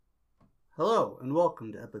Hello, and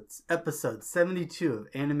welcome to episode 72 of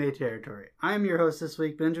Anime Territory. I am your host this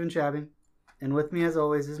week, Benjamin Chabbing, and with me, as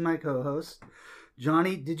always, is my co-host,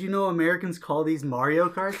 Johnny. Did you know Americans call these Mario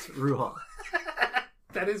Karts? Ruha.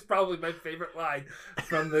 That is probably my favorite line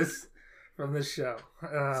from this show.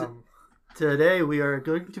 Today, we are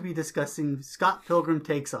going to be discussing Scott Pilgrim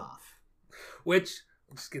Takes Off. Which,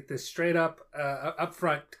 let's get this straight up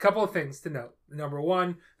front. A couple of things to note. Number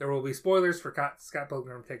one, there will be spoilers for Scott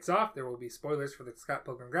Pilgrim Takes Off. There will be spoilers for the Scott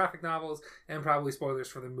Pilgrim graphic novels, and probably spoilers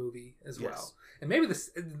for the movie as well. And maybe the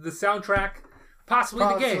soundtrack, possibly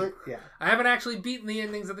the game. Yeah. I haven't actually beaten the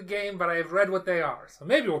endings of the game, but I have read what they are. So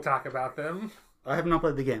maybe we'll talk about them. I have not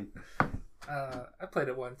played the game. I played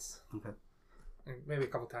it once. Okay. Maybe a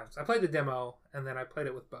couple times. I played the demo, and then I played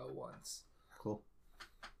it with Bo once. Cool.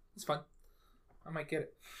 It's fun. I might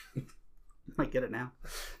get it. Might get it now.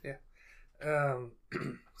 Yeah.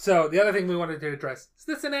 So the other thing we wanted to address, is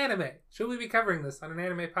this an anime? Should we be covering this on an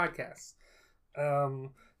anime podcast?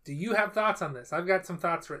 Do you have thoughts on this? I've got some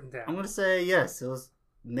thoughts written down. I'm going to say yes. It was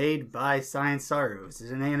made by Science Saru. It's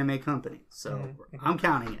an anime company, so I'm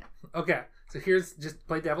counting it. Okay. So here's, just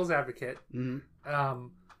play devil's advocate. Mm-hmm.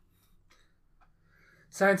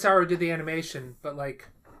 Science Saru did the animation, but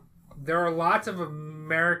there are lots of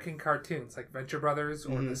American cartoons like Venture Brothers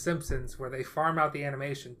or The Simpsons where they farm out the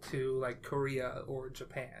animation to Korea or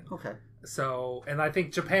Japan. Okay. So, and I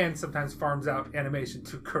think Japan sometimes farms out animation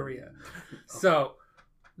to Korea. So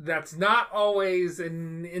that's not always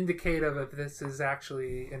an indicative if this is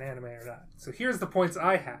actually an anime or not. So here's the points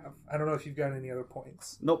I have. I don't know if you've got any other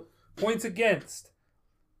points. Nope. Points against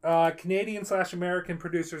Canadian/American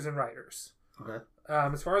producers and writers. Okay.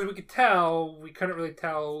 As far as we could tell, we couldn't really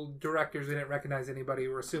tell directors. We didn't recognize anybody.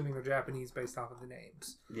 We're assuming they're Japanese based off of the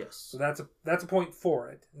names. Yes. So that's a point for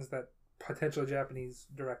it, is that potential Japanese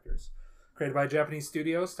directors. Created by a Japanese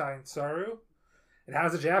studio, Science Saru. It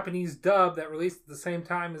has a Japanese dub that released at the same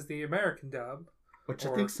time as the American dub. Which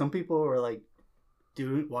I think some people were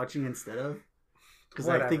watching instead of. Because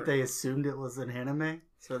I think they assumed it was an anime.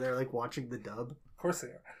 So they're watching the dub. Of course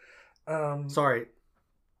they are. Sorry.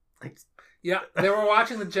 Yeah, they were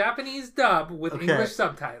watching the Japanese dub with English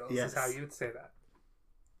subtitles. Yes. Is how you would say that.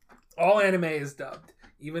 All anime is dubbed,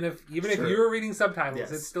 even if you're reading subtitles,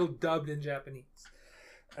 yes. It's still dubbed in Japanese.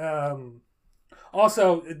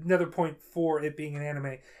 Also, another point for it being an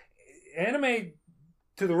anime. Anime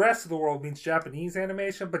to the rest of the world means Japanese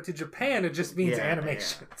animation, but to Japan it just means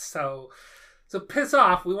animation. Yeah. So piss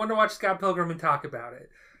off. We want to watch Scott Pilgrim and talk about it.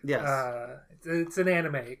 Yes. It's an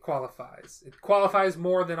anime. It qualifies. It qualifies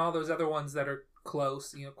more than all those other ones that are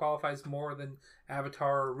close. It qualifies more than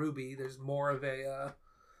Avatar or Ruby. There's more of a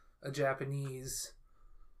Japanese,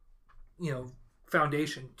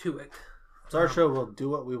 foundation to it. It's our show. We'll do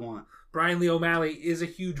what we want. Brian Lee O'Malley is a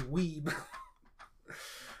huge weeb.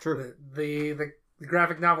 True. The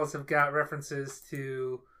graphic novels have got references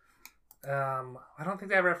to... I don't think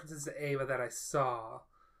they have references to Ava that I saw.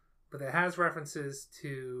 But it has references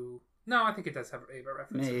to... No, I think it does have Ava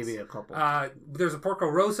references. Maybe a couple. There's a Porco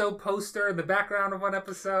Rosso poster in the background of one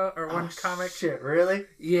episode, or one comic. Shit, really?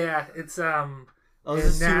 Yeah, it's...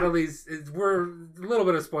 Natalie's... We're a little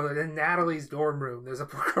bit of spoiler. In Natalie's dorm room, there's a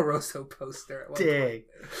Porco Rosso poster. At one point.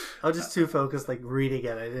 I was just too focused, reading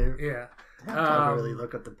it. I didn't... Yeah. I have time to really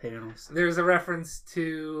look at the panels. There's a reference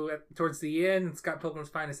to... Towards the end, Scott Pilgrim's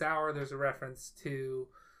Finest Hour, there's a reference to...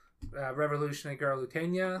 Revolutionary Girl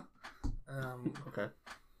Lutania. Okay.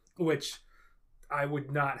 Which I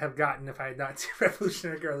would not have gotten if I had not seen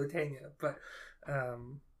Revolutionary Girl Lutania. But I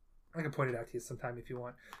can point it out to you sometime if you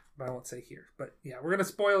want. But I won't say here. But yeah, we're going to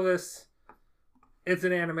spoil this. It's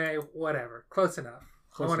an anime. Whatever. Close enough.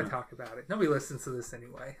 I want to talk about it. Nobody listens to this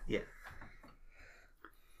anyway. Yeah.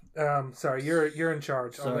 Sorry, you're in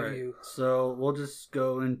charge. I'll let you. So we'll just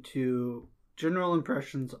go into... general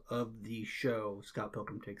impressions of the show Scott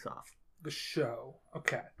Pilgrim Takes Off. The show.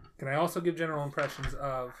 Okay. Can I also give general impressions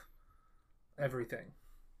of everything?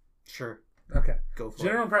 Sure. Okay. Go for it.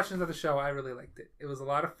 General impressions of the show, I really liked it. It was a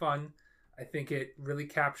lot of fun. I think it really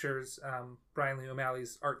captures Brian Lee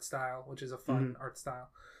O'Malley's art style, which is a fun art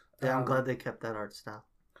style. Yeah, I'm glad they kept that art style.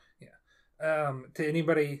 Yeah. To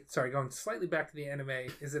anybody, going slightly back to the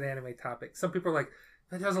anime, is an anime topic. Some people are like,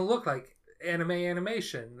 that doesn't look like anime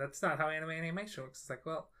animation. That's not how anime animation works. It's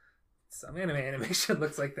well, some anime animation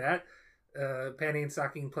looks like that. Panty and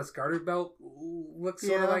stocking plus garter belt looks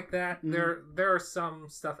sort of like that. Mm-hmm. There are some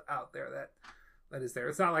stuff out there that is there.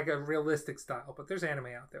 It's not like a realistic style, but there's anime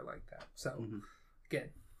out there like that. So again,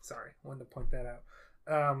 sorry, wanted to point that out.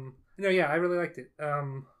 I really liked it.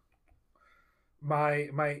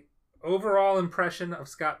 My overall impression of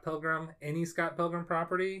Scott Pilgrim, any Scott Pilgrim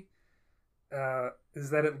property, is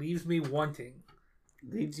that it leaves me wanting.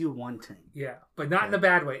 Leaves you wanting. Yeah, but not in a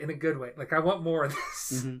bad way, in a good way. Like, I want more of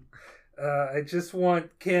this. I just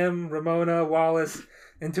want Kim, Ramona, Wallace,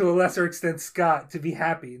 and to a lesser extent Scott to be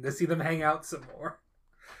happy and to see them hang out some more.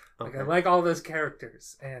 Like, I like all those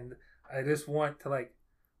characters, and I just want to, like,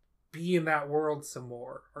 be in that world some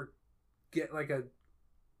more, or get like a... I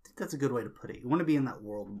think that's a good way to put it. You want to be in that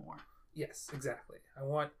world more. Yes, exactly. I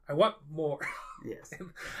want more. Yes.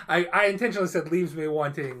 I intentionally said leaves me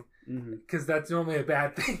wanting, because that's normally a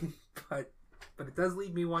bad thing, but it does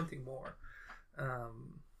leave me wanting more.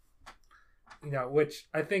 Which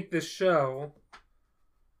I think this show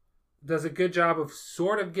does a good job of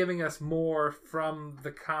sort of giving us more from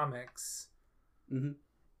the comics,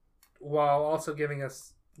 while also giving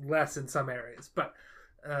us less in some areas. But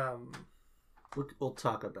we'll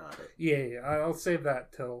talk about it. Yeah, I'll save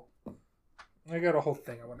that till I got a whole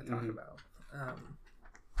thing I want to talk about.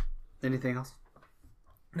 Anything else?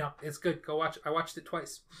 No, it's good. Go watch. I watched it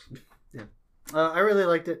twice. Yeah, I really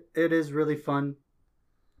liked it. It is really fun.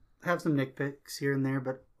 Have some nitpicks here and there,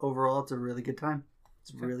 but overall, it's a really good time.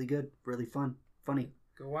 It's really good, really fun, funny.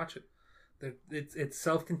 Go watch it. It's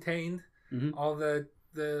self-contained. All the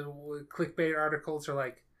clickbait articles are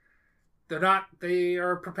like, they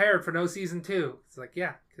are prepared for no season 2. It's like,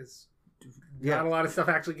 yeah, because not a lot of stuff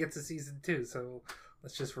actually gets a season 2, so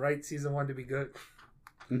let's just write season 1 to be good.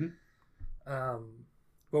 But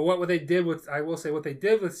what they did with, I will say, what they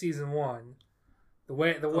did with season 1,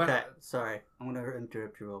 okay, sorry, I'm gonna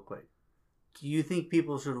interrupt you real quick. Do you think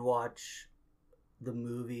people should watch the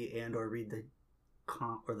movie and or read the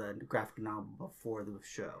graphic novel before the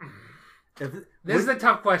show? This is a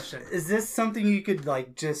tough question. Is this something you could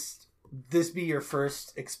this be your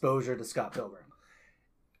first exposure to Scott Pilgrim?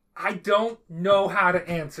 I don't know how to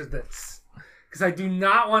answer this, because I do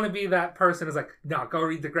not want to be that person who's like, no, go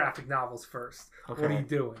read the graphic novels first. Okay. What are you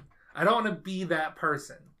doing? I don't want to be that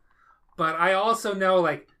person. But I also know,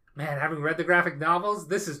 like, man, having read the graphic novels,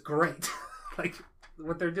 this is great. Like,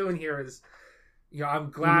 what they're doing here is,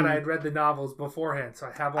 I'm glad I had read the novels beforehand, so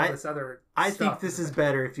I have all this other I stuff. think this is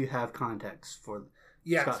better if you have context for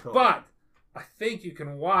Scott Pilgrim. But I think you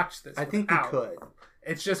can watch this. I think you could.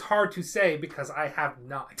 It's just hard to say because I have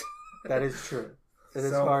not. That is true. It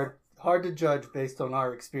is hard to judge based on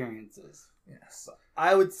our experiences. Yes.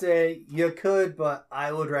 I would say you could, but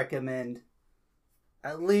I would recommend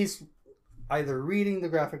at least either reading the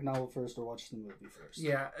graphic novel first or watch the movie first.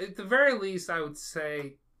 Yeah, at the very least, I would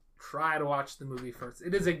say try to watch the movie first.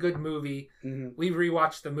 It is a good movie. We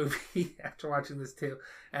rewatched the movie after watching this too,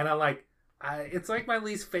 and I'm like, it's like my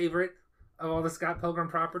least favorite of all the Scott Pilgrim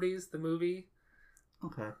properties. The movie.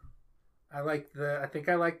 Okay. I think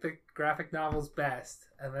I like the graphic novels best,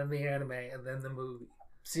 and then the anime, and then the movie.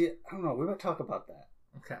 See, I don't know. We're going to talk about that.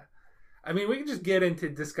 Okay. I mean, we can just get into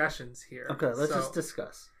discussions here. Okay, let's just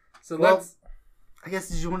discuss. So let's... I guess,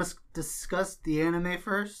 did you want to discuss the anime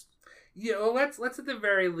first? Yeah, well, let's at the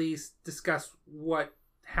very least discuss what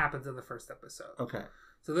happens in the first episode. Okay.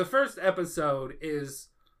 So the first episode is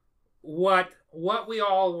what we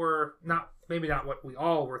all were... Maybe not what we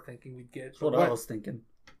all were thinking we'd get. What I was thinking.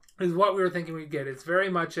 Is what we were thinking we'd get. It's very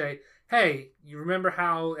much hey, you remember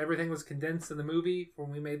how everything was condensed in the movie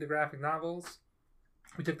when we made the graphic novels?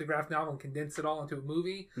 We took the graphic novel and condensed it all into a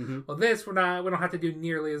movie. Well, we don't have to do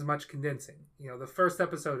nearly as much condensing. The first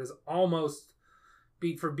episode is almost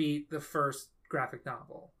beat for beat the first graphic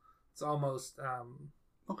novel. It's almost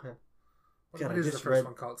okay. What is the first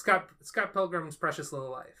one called? Scott Pilgrim's Precious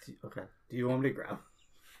Little Life. Okay. Do you want me to grab?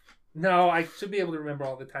 No, I should be able to remember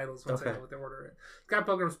all the titles once I know what the order is. Scott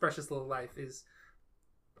Pilgrim's Precious Little Life is...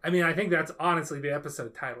 I mean, I think that's honestly the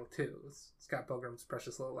episode title, too. It's Scott Pilgrim's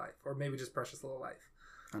Precious Little Life. Or maybe just Precious Little Life.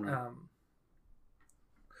 I don't know.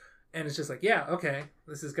 And it's just like, yeah, okay.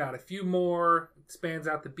 This has got a few more, expands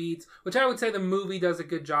out the beats, which I would say the movie does a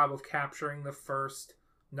good job of capturing the first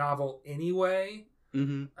novel anyway.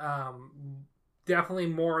 Definitely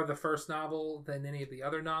more of the first novel than any of the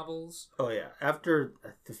other novels. Oh, yeah. After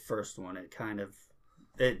the first one,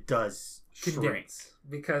 it does shrink.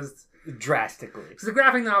 Because... drastically. Because the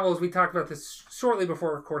graphic novels, we talked about this shortly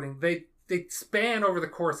before recording, they span over the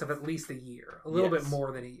course of at least a year. A little bit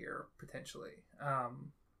more than a year, potentially.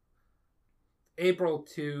 April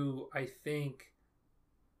to, I think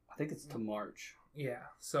it's to March. Yeah.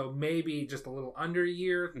 So maybe just a little under a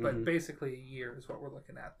year, but basically a year is what we're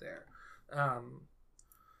looking at there.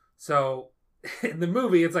 So in the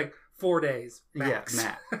movie, it's like 4 days max.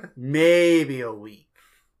 Yeah, max. Maybe a week.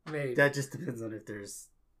 Maybe. That just depends on if there's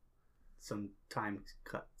some time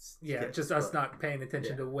cuts. Yeah, just us not paying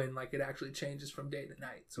attention to when it actually changes from day to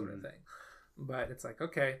night sort of thing. But it's like,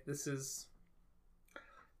 okay, this is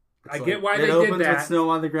It's I get why it they did opens that. with snow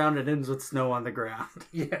on the ground. It ends with snow on the ground.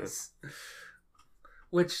 Yes.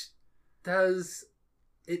 Which does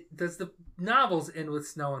the novels end with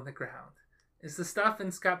snow on the ground? Is the stuff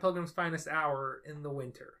in Scott Pilgrim's Finest Hour in the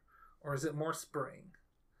winter? Or is it more spring?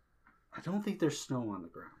 I don't think there's snow on the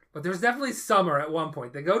ground. But there's definitely summer at one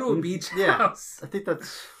point. They go to a beach house. I think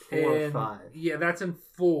that's 4 or 5. Yeah, that's in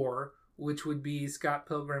 4, which would be Scott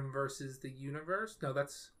Pilgrim versus the Universe. No,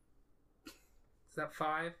 is that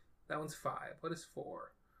 5? That one's 5. What is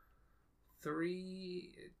 4?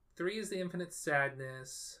 3 is the Infinite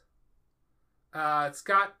Sadness.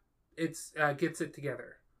 Scott, gets it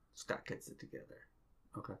together. Scott gets it together.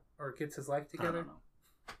 Okay. Or gets his life together. I don't know.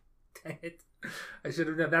 Dang it. I should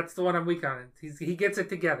have known. That's the one I'm weak on. He gets it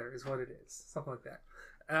together is what it is. Something like that.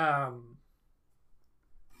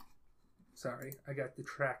 Sorry, I got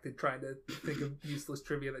detracted trying to think of useless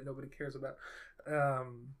trivia that nobody cares about.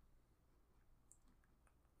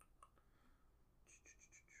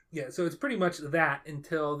 Yeah, so it's pretty much that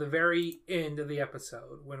until the very end of the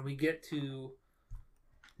episode when we get to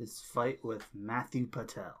his fight with Matthew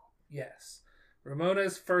Patel. Yes.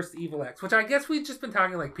 Ramona's first evil ex, which I guess we've just been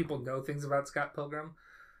talking like people know things about Scott Pilgrim.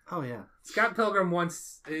 Oh, yeah. Scott Pilgrim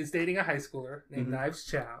is dating a high schooler named Knives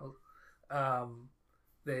Child.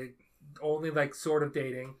 They only like sort of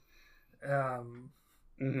dating.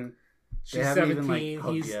 She's 17.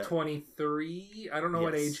 He's 23. I don't know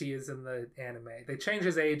what age he is in the anime. They change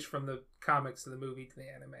his age from the comics to the movie to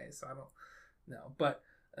the anime, so I don't know. But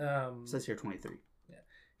it says here 23. Yeah,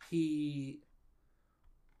 he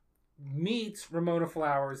meets Ramona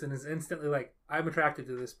Flowers and is instantly like, I'm attracted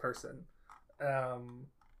to this person,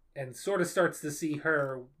 and sort of starts to see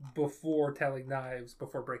her before telling Knives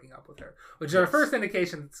before breaking up with her, which is our first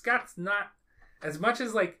indication that Scott's not, as much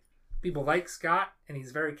as like people like Scott and he's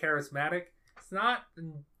very charismatic, he's not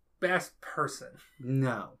the best person.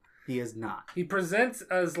 No, he is not. He presents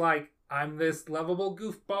as like, I'm this lovable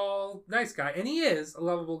goofball nice guy, and he is a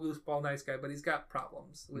lovable goofball nice guy, but he's got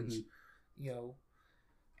problems, which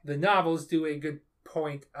the novels do a good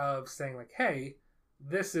point of saying like, hey,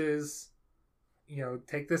 this is,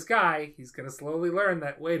 take this guy, he's going to slowly learn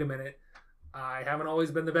that, wait a minute, I haven't always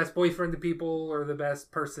been the best boyfriend to people or the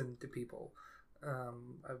best person to people.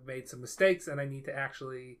 I've made some mistakes and I need to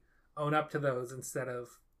actually own up to those instead of,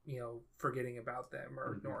 forgetting about them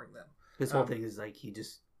or ignoring them. His whole thing is like, he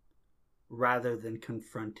just, rather than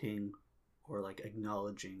confronting or like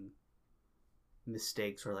acknowledging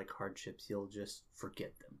mistakes or like hardships, he'll just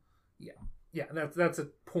forget them. Yeah, that's a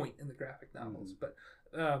point in the graphic novels, but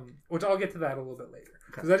which I'll get to that a little bit later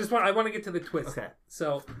because I want to get to the twist. Okay.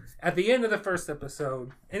 So at the end of the first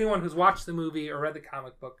episode, anyone who's watched the movie or read the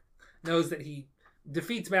comic book knows that he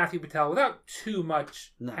defeats Matthew Patel without too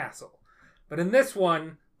much hassle. But in this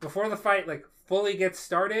one, before the fight like fully gets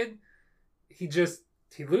started, he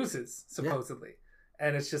loses supposedly.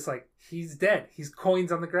 And it's just like, he's dead. He's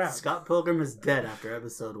coins on the ground. Scott Pilgrim is dead after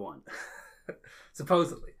episode 1.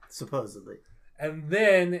 Supposedly. And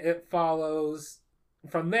then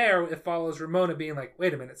from there, it follows Ramona being like,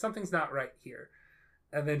 wait a minute, something's not right here.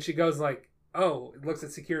 And then she goes like, oh, it looks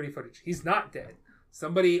at security footage. He's not dead.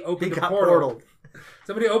 Somebody opened a portal.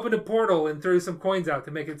 Somebody opened a portal and threw some coins out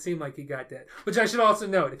to make it seem like he got dead. Which I should also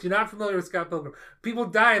note, if you're not familiar with Scott Pilgrim, people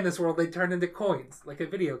die in this world, they turn into coins, like a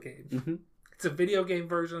video game. Mm-hmm. It's a video game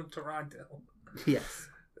version of Toronto. Yes.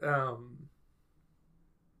 So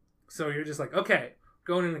you're just like, okay,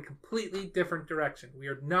 going in a completely different direction. We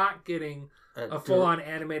are not getting a full-on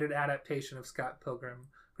animated adaptation of Scott Pilgrim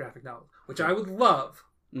graphic novel, which I would love,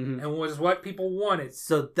 and was what people wanted.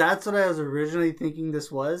 So that's what I was originally thinking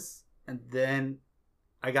this was, and then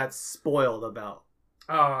I got spoiled about.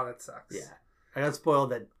 Oh, that sucks. Yeah. I got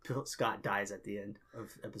spoiled that Scott dies at the end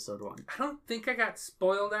of episode 1. I don't think I got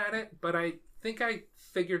spoiled at it, but I think I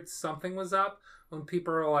figured something was up when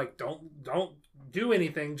people are like, don't do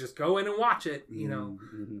anything, just go in and watch it,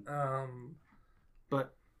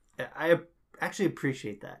 But I actually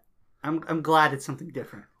appreciate that. I'm glad it's something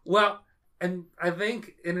different. Well, and I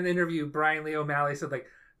think in an interview, Brian Lee O'Malley said, like,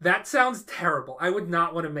 that sounds terrible. I would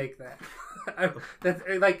not want to make that. That's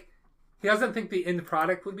like, he doesn't think the end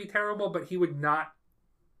product would be terrible, but he would not,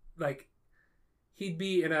 like, he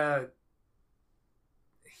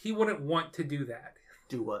wouldn't want to do that.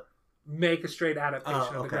 Do what? Make a straight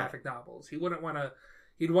adaptation of the graphic novels. He wouldn't want to,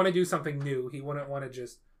 he'd want to do something new. He wouldn't want to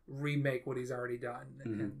just remake what he's already done.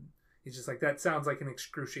 And he's just like, that sounds like an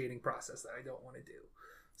excruciating process that I don't want to do.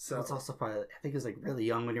 So it's also probably, I think he was like really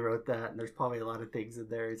young when he wrote that, and there's probably a lot of things in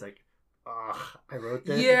there. He's like, I wrote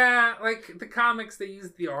this. Yeah, like the comics, they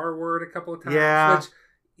used the R word a couple of times. Yeah. Which,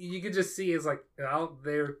 you could just see is like, well,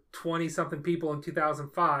 they're 20-something people in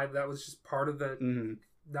 2005. That was just part of the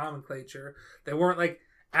nomenclature. They weren't like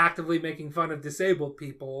actively making fun of disabled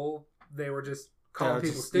people. They were just calling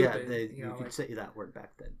people stupid. Yeah, you could say that word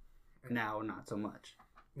back then. Now, not so much.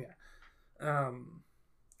 Yeah.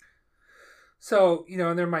 So,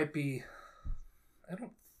 and there might be,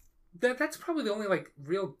 that's probably the only like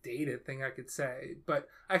real dated thing I could say. But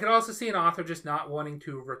I could also see an author just not wanting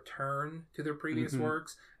to return to their previous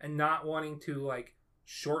works and not wanting to like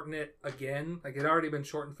shorten it again. Like it had already been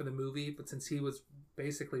shortened for the movie, but since he was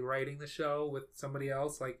basically writing the show with somebody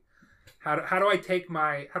else, like how do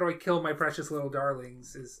I kill my precious little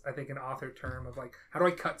darlings is I think an author term of like, how do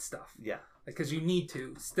I cut stuff? Yeah. Because you need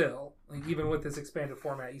to still, like, even with this expanded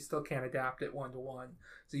format, you still can't adapt it 1-to-1.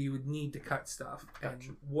 So you would need to cut stuff. Gotcha.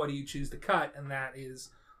 And what do you choose to cut? And that is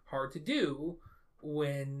hard to do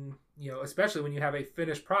when, especially when you have a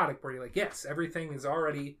finished product where you're like, yes, everything is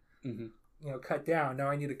already, cut down. Now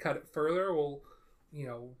I need to cut it further. Well,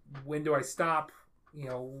 when do I stop?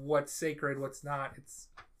 What's sacred, what's not? It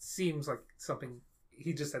seems like something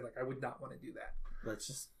he just said, like, I would not want to do that. Let's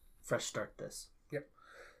just fresh start this. Yep.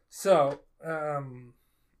 So,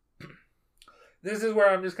 this is where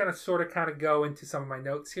I'm just going to kind of go into some of my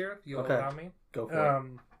notes here. If you'll allow me. Go for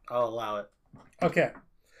it. I'll allow it. Okay.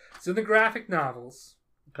 So the graphic novels.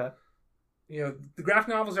 Okay. The graphic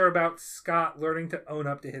novels are about Scott learning to own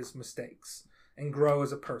up to his mistakes and grow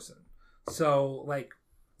as a person. So, like,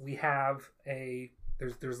 we have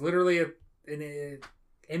there's literally an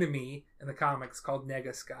enemy in the comics called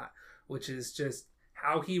Nega Scott, which is just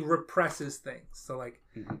how he represses things. So, like,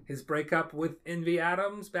 his breakup with Envy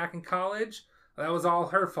Adams back in college, that was all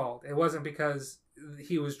her fault. It wasn't because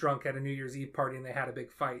he was drunk at a New Year's Eve party and they had a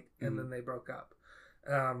big fight and then they broke up.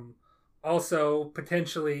 Also,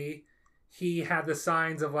 potentially, he had the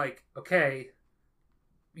signs of, like, okay,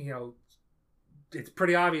 it's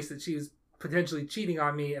pretty obvious that she was potentially cheating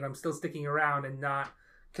on me and I'm still sticking around and not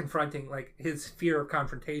confronting. Like, his fear of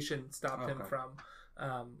confrontation stopped him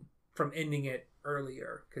from ending it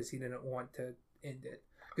earlier because he didn't want to end it.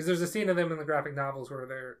 Because there's a scene of them in the graphic novels where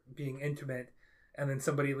they're being intimate and then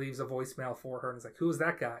somebody leaves a voicemail for her and it's like, who is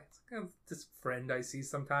that guy? It's like, this friend I see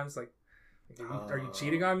sometimes. Like, are you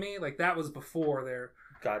cheating on me? Like, that was before their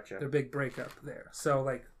big breakup there. So,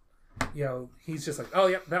 like, he's just like, oh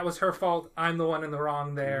yeah, that was her fault. I'm the one in the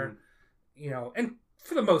wrong there. And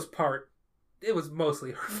for the most part, it was mostly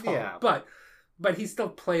her fault. Yeah. But he still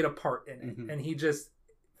played a part in it, and he just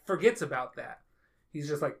forgets about that. He's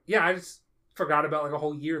just like, yeah, I just forgot about like a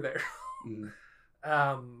whole year there. When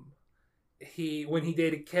he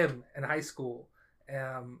dated Kim in high school,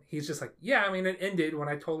 he's just like, yeah, I mean, it ended when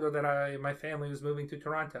I told her that my family was moving to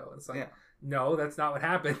Toronto. And it's like, no, that's not what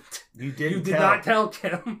happened. You did not tell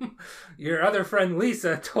Kim. Your other friend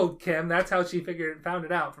Lisa told Kim. That's how she found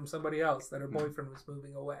it out from somebody else that her boyfriend was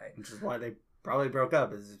moving away. Which is why they probably broke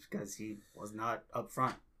up, is because he was not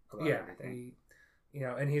upfront about everything.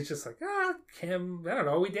 And he's just like, Kim, I don't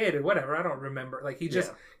know, we dated, whatever, I don't remember. Like, he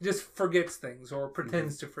just forgets things or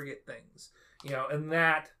pretends to forget things. And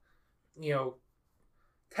that,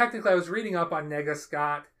 technically I was reading up on Nega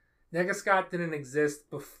Scott. Nega Scott didn't exist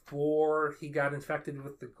before he got infected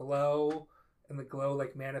with the glow, and the glow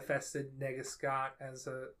like manifested Nega Scott as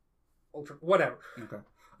a ultra whatever. Okay,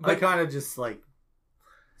 but I kind of just like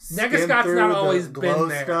Nega Scott's not always been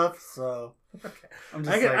there. Stuff, so okay. I'm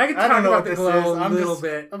just I can talk about the glow a little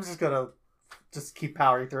bit. I'm just gonna keep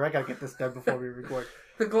powering through. I gotta get this done before we record.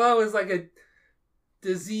 The glow is like a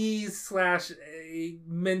disease / a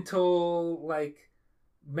mental like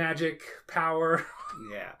magic power.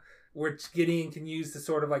 Yeah. Which Gideon can use to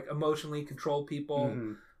sort of like emotionally control people,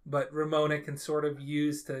 but Ramona can sort of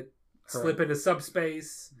use to slip into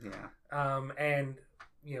subspace. Yeah. And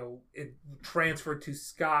it transferred to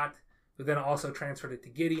Scott, who then also transferred it to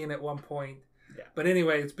Gideon at one point. Yeah. But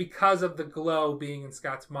anyway, it's because of the glow being in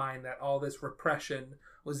Scott's mind that all this repression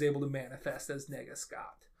was able to manifest as Nega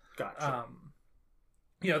Scott. Gotcha.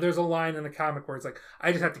 There's a line in the comic where it's like,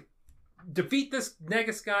 I just have to defeat this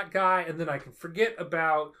Nega Scott guy and then I can forget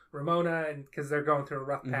about Ramona, and because they're going through a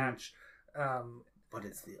rough patch. But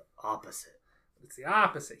it's the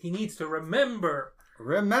opposite. He needs to remember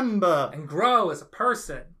and grow as a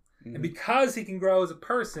person. And because he can grow as a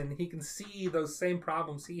person, he can see those same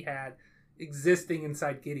problems he had existing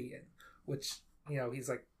inside Gideon, which he's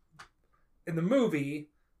like, in the movie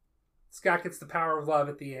Scott gets the power of love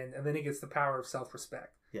at the end, and then he gets the power of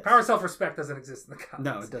self-respect. Yes. Power of self-respect doesn't exist in the comics.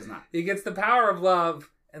 No, it does not. He gets the power of love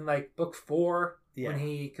in like book 4 when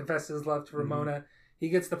he confesses his love to Ramona. He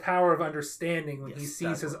gets the power of understanding when he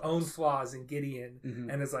sees his own flaws in Gideon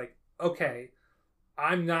and is like, okay,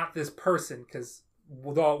 I'm not this person, because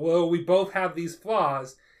although we both have these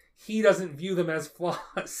flaws, he doesn't view them as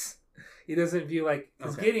flaws. He doesn't view, like,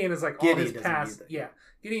 because Gideon is like all his past. Yeah.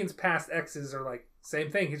 Gideon's past exes are like,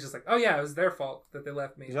 same thing. He's just like, oh yeah, it was their fault that they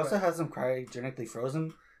left me. He also has them cryogenically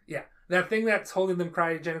frozen. Yeah. That thing that's holding them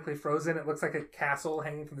cryogenically frozen, it looks like a castle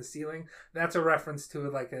hanging from the ceiling. That's a reference to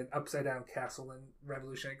like an upside down castle in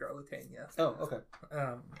Revolutionary Girl Latania. Oh, okay.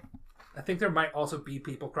 I think there might also be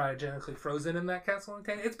people cryogenically frozen in that castle in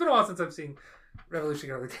Latania. It's been a while since I've seen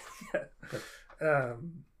Revolutionary Girl Latania. Okay.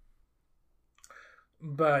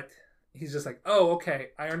 But he's just like, oh, okay,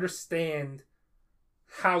 I understand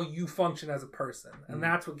how you function as a person. And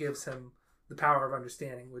that's what gives him the power of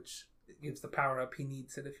understanding, which gives the power up he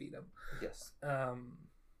needs to defeat him. Yes.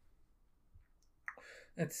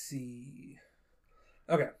 Let's see.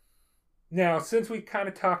 Okay. Now, since we kind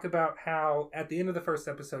of talked about how at the end of the first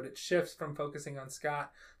episode it shifts from focusing on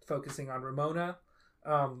Scott to focusing on Ramona,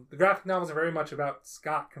 the graphic novels are very much about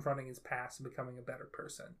Scott confronting his past and becoming a better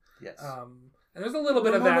person. Yes. And there's a little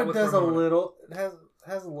bit of that with Ramona. It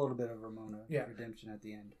has a little bit of Ramona redemption at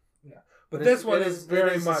the end. Yeah. But this one is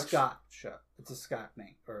very much a Scott show. It's a Scott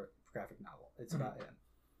graphic novel. It's about him.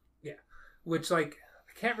 Yeah. Which, like,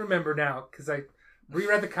 I can't remember now because I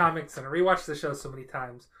reread the comics and I rewatched the show so many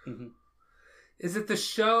times. Mm-hmm. Is it the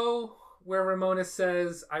show where Ramona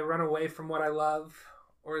says, I run away from what I love?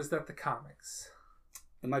 Or is that the comics?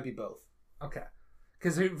 It might be both. Okay.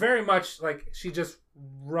 Because very much, like, she just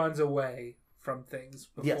runs away from things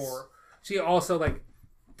before. Yes. She also, like,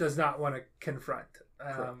 does not want to confront.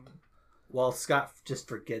 While Scott just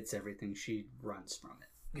forgets everything, she runs from it.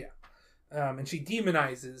 Yeah. And she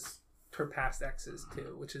demonizes her past exes,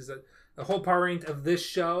 too, which is the whole point of this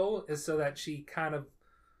show is so that she kind of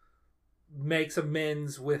makes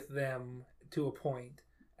amends with them to a point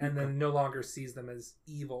and then no longer sees them as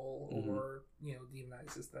evil or,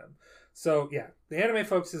 demonizes them. So, yeah, the anime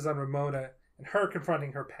focuses on Ramona and her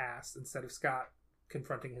confronting her past instead of Scott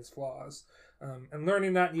confronting his flaws. And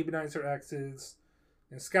learning not to demonize her exes.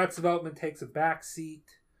 Scott's development takes a back seat.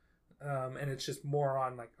 And it's just more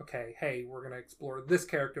on like, okay, hey, we're going to explore this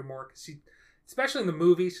character more. Because she, especially in the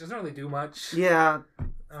movie, she doesn't really do much. Yeah.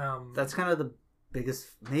 That's kind of the biggest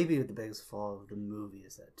flaw of the movie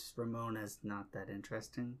is that just Ramona's not that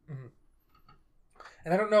interesting. Mm-hmm.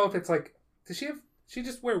 And I don't know if it's like, does she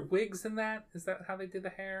just wear wigs in that? Is that how they did the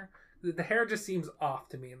hair? The hair just seems off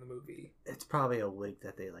to me in the movie. It's probably a wig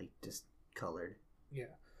that they like just colored. Yeah.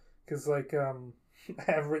 Because like, I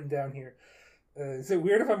have written down here, is it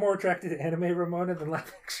weird if I'm more attracted to anime Ramona than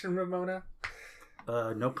live action Ramona?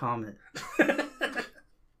 No comment.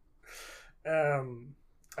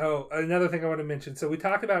 Oh, another thing I want to mention. So we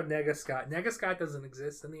talked about Nega Scott. Nega Scott doesn't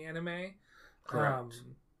exist in the anime. Correct.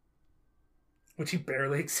 Which he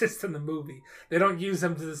barely exists in the movie. They don't use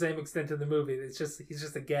him to the same extent in the movie. He's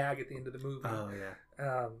just a gag at the end of the movie. Oh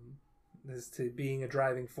yeah. As to being a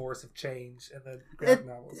driving force of change in the graphic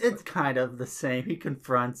novels. It's kind of the same. He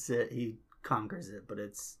confronts it, he conquers it, but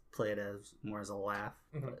it's played as more as a laugh.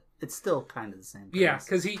 Mm-hmm. But it's still kind of the same. Yeah,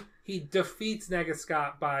 because he defeats Nega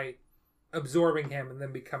Scott by absorbing him and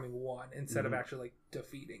then becoming one instead of actually like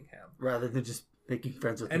defeating him, rather than just making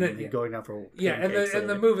friends with him and going out for in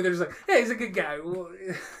the movie they're just like, hey, he's a good guy. Well,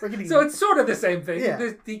 so it's sort of the same thing.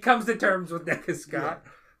 Yeah. He comes to terms with Nega Scott,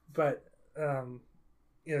 but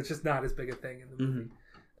it's just not as big a thing in the movie.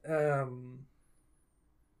 Mm-hmm.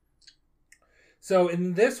 So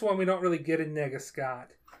in this one we don't really get a Nega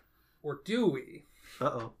Scott, or do we?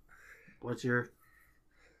 What's your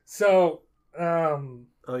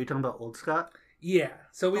Oh, you're talking about old Scott? Yeah.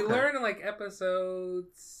 So we learn in like episode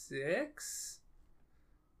 6?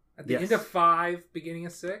 At the end of 5, beginning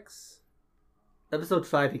of 6? Episode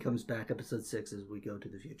 5 he comes back. Episode 6 is we go to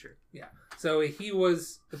the future. Yeah. So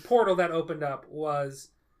the portal that opened up was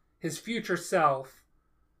his future self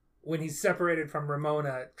when he's separated from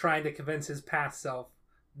Ramona, trying to convince his past self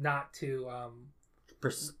not to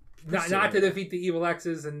not to defeat the evil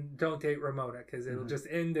exes and don't date Ramona, because it'll just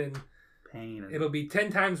end in pain. It'll be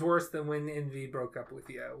 10 times worse than when Envy broke up with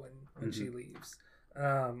you when she leaves.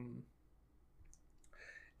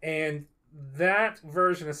 And that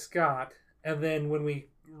version of Scott, and then when we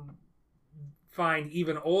find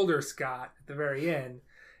even older Scott at the very end,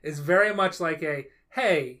 is very much like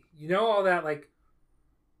hey, all that, like,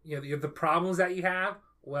 the problems that you have,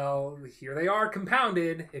 well, here they are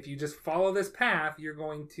compounded. If you just follow this path, you're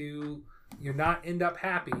not end up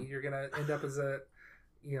happy. You're going to end up as a,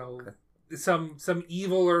 some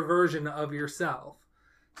eviler version of yourself.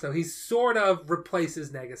 So he sort of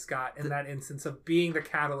replaces Nega Scott in that instance of being the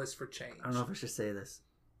catalyst for change. I don't know if I should say this.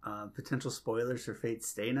 Potential spoilers for Fate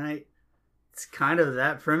Stay Night. It's kind of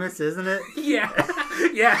that premise, isn't it? Yeah.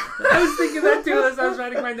 Yeah. I was thinking that too as I was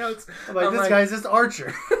writing my notes. I'm like, this guy's just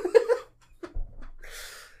Archer.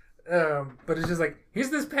 But it's just like, here's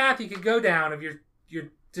this path you could go down of your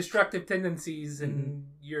destructive tendencies and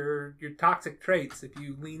your toxic traits. If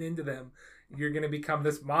you lean into them, you're going to become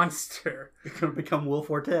this monster. You're going to become Will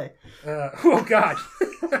Forte. Oh, God.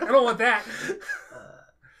 I don't want that.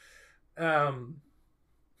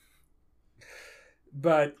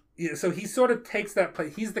 But, yeah, so he sort of takes that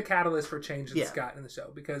place. He's the catalyst for change in Scott in the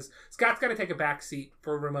show. Because Scott's got to take a back seat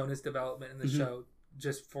for Ramona's development in the show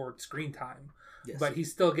just for screen time. Yes. But he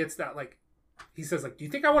still gets that, like, he says, like, do you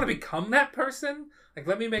think I want to become that person? Like,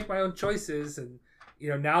 let me make my own choices. And, you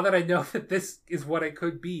know, now that I know that this is what I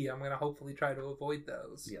could be, I'm going to hopefully try to avoid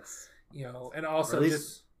those. Yes. You know, and also or at least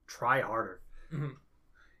just try harder. Mm-hmm.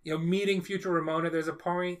 You know, meeting future Ramona, there's a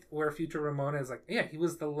point where future Ramona is like, yeah, he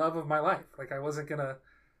was the love of my life. Like, I wasn't going to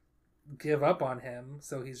give up on him.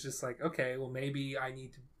 So he's just like, okay, well, maybe I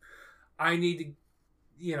need to,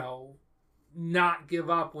 you know, not give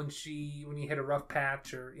up when you hit a rough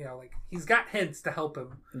patch, or, you know, like, he's got hints to help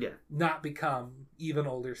him not become even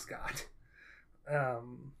older Scott.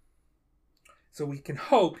 So we can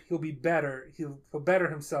hope he'll be better. He'll better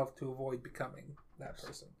himself to avoid becoming that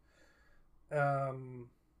person.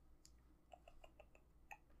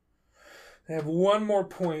 I have one more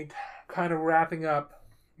point, kind of wrapping up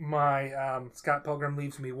my Scott Pilgrim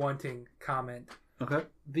leaves me wanting comment. Okay.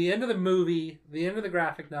 The end of the movie, the end of the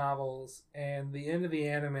graphic novels, and the end of the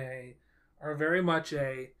anime are very much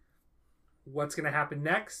a what's going to happen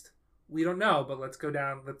next? We don't know, but let's go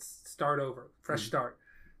down. Let's start over. Fresh start.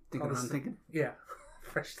 Think what I'm thinking? Yeah.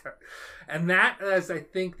 Fresh start. And that is, I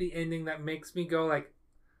think, the ending that makes me go like,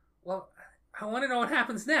 well, I want to know what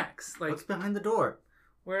happens next. Like, what's behind the door?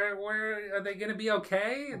 Where are they going to be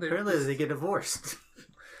okay? Apparently they get divorced.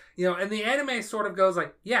 You know, and the anime sort of goes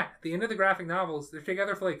like, yeah, at the end of the graphic novels, they're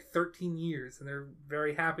together for like 13 years, and they're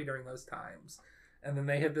very happy during those times. And then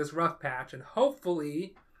they hit this rough patch, and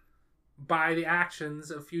hopefully, by the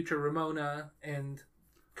actions of future Ramona and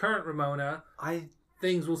current Ramona,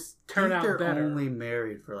 things will turn out better. They're only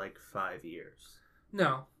married for like 5 years.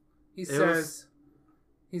 No. He says,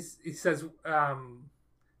 it's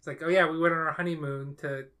like, oh yeah, we went on our honeymoon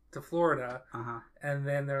to Florida. And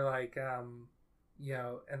then they're like, you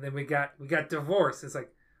know, and then we got divorced. It's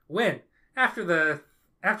like, when? After the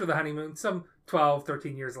honeymoon, some 12,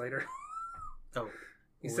 13 years later. Oh,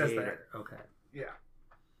 he says that. Okay. Yeah.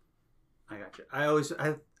 I got you. I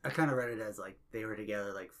kind of read it as like they were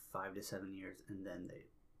together like 5 to 7 years and then they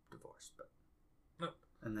divorced. But nope.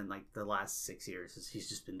 And then like the last 6 years, he's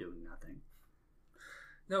just been doing nothing.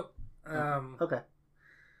 Nope. Okay.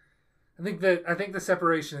 I think the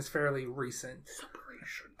separation is fairly recent.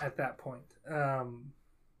 At that point.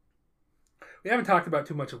 We haven't talked about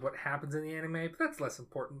too much of what happens in the anime, but that's less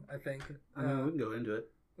important, I think. I mean, we can go into it.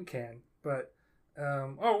 We can, but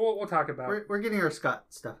we'll talk about. We're getting our Scott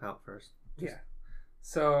stuff out first. Yeah.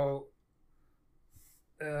 So,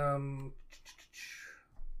 Scott.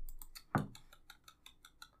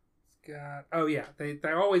 Oh yeah, they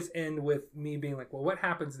always end with me being like, well, what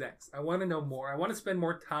happens next? I want to know more. I want to spend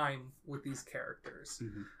more time with these characters.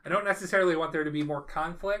 Mm-hmm. I don't necessarily want there to be more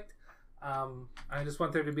conflict. I just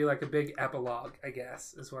want there to be like a big epilogue, I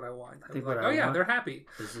guess, is what I want. I think they're happy.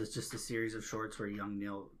 This is just a series of shorts where young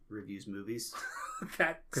Neil reviews movies.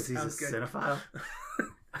 Because he's a cinephile.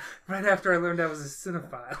 Right after I learned I was a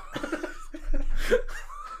cinephile.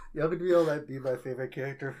 Young Neil might be my favorite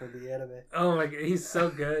character from the anime. Oh my god, he's so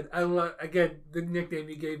good. I love, again, the nickname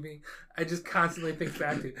you gave me, I just constantly think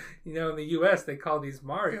back to, you know, in the US they call these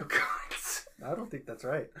Mario Karts. I don't think that's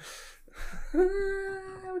right.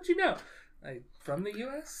 How'd you know? From the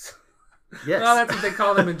US? Yes. Well, that's what they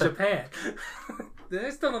call them in Japan. I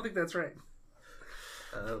still don't think that's right.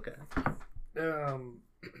 Okay.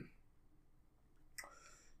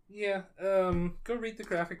 Yeah, go read the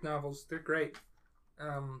graphic novels. They're great.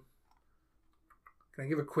 Can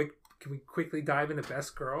we quickly dive into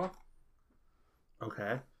Best Girl?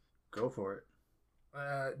 Okay. Go for it.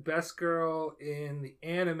 Best Girl in the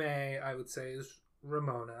anime, I would say, is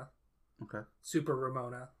Ramona. Okay. Super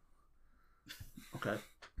Ramona. Okay.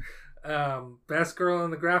 Best Girl in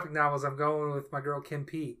the graphic novels, I'm going with my girl Kim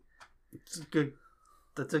P.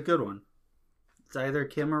 That's a good one. It's either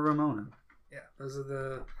Kim or Ramona. Yeah, those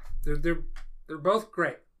are they're both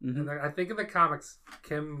great. Mm-hmm. And I think in the comics,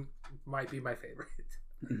 Kim might be my favorite.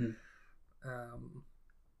 Mm-hmm.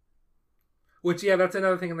 Which, yeah, that's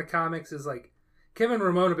another thing in the comics is like Kim and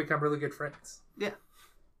Ramona become really good friends. Yeah.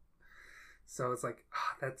 So it's like,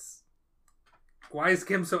 that's why is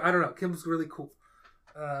Kim so? I don't know. Kim's really cool.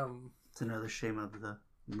 It's another shame of the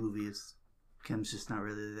movies. Kim's just not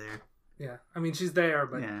really there. Yeah, I mean she's there,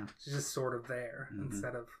 but she's just sort of there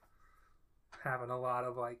instead of having a lot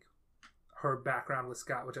of like her background with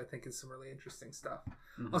Scott, which I think is some really interesting stuff.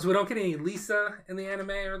 Mm-hmm. Also, we don't get any Lisa in the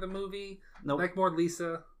anime or the movie. Nope. Like more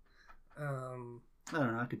Lisa. I don't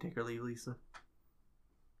know. I could take or leave Lisa.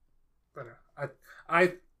 But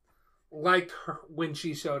I liked her when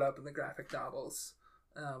she showed up in the graphic novels.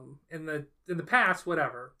 In the past,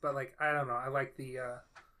 whatever. But like I don't know. I like the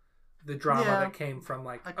drama that came from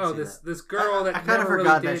like this girl that I kind of never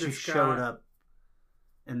forgot really that she Scott. showed up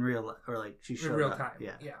in real life, or like she showed in real up. time.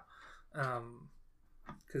 Yeah.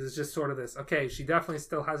 Because it's just sort of this. Okay, she definitely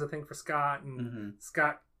still has a thing for Scott, and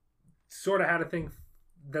Scott sort of had a thing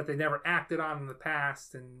that they never acted on in the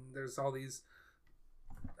past, and there's all these,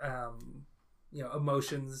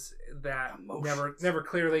 emotions that never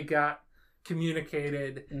clearly got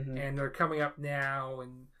communicated, and they're coming up now,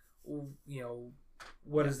 and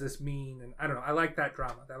what does this mean? And I don't know. I like that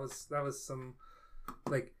drama. That was some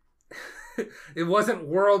like it wasn't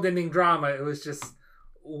world-ending drama. It was just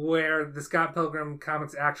where the Scott Pilgrim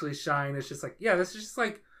comics actually shine. It's just like, yeah, this is just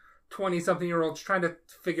like 20-something-year-olds trying to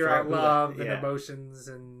figure out love and emotions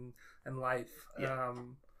and life. Yeah.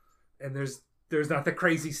 And there's not the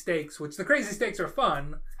crazy stakes, which the crazy stakes are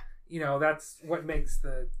fun. That's what makes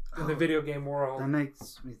the video game world. That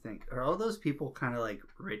makes me think, are all those people kind of like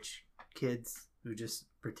rich kids who just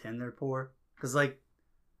pretend they're poor? Because like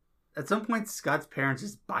at some point Scott's parents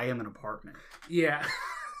just buy him an apartment. Yeah.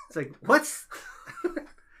 It's like, what?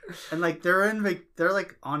 And like they're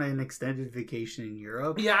like on an extended vacation in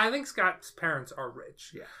Europe. Yeah, I think Scott's parents are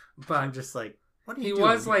rich. Yeah. But I'm just like, what are you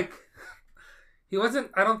doing? He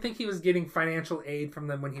wasn't I don't think he was getting financial aid from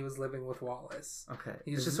them when he was living with Wallace. Okay.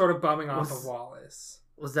 He was just sort of bumming off of Wallace.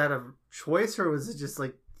 Was that a choice, or was it just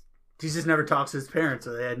like he just never talks to his parents,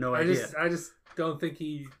 or they had no idea? I just don't think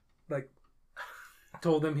he like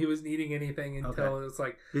told them he was needing anything until it was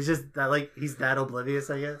like he's just that like he's that oblivious,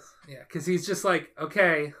 I guess. Yeah, because he's just like,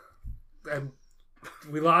 okay,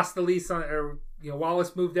 we lost the lease on, or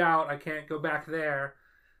Wallace moved out. I can't go back there.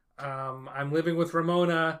 I'm living with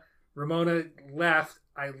Ramona. Ramona left.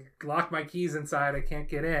 I locked my keys inside. I can't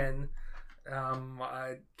get in.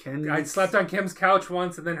 I slept on Kim's couch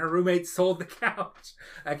once, and then her roommate sold the couch.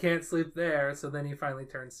 I can't sleep there. So then he finally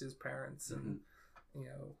turns to his parents and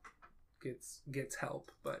gets help.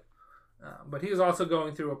 But he was also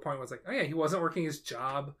going through a point where it's like, oh yeah, he wasn't working his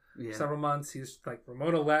job several months. He's like,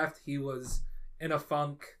 Ramona left. He was in a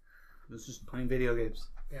funk. He was just playing video games.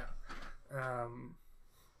 Yeah.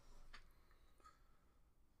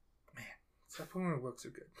 Scott Pilgrim books are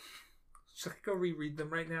good. Should I go reread them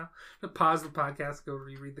right now? I'm gonna pause the podcast, go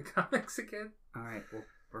reread the comics again. All right, well,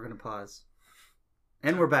 we're gonna pause,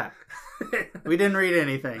 and we're back. We didn't read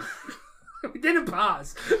anything. We didn't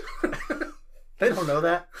pause. They don't know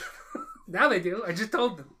that. Now they do. I just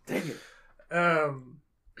told them. Dang it.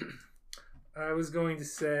 I was going to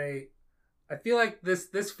say, I feel like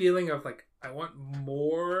this feeling of like I want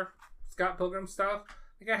more Scott Pilgrim stuff.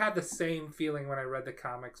 I think I had the same feeling when I read the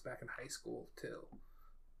comics back in high school too.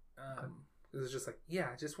 It was just like, yeah,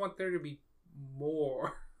 I just want there to be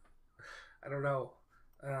more. I don't know.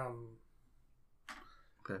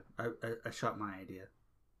 Okay, I shot my idea.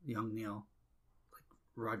 Young Neil, like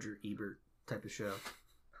Roger Ebert type of show.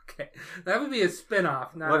 Okay, that would be a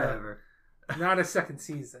spinoff, not a second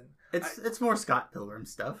season. It's more Scott Pilgrim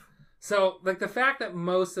stuff. So, like the fact that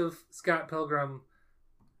most of Scott Pilgrim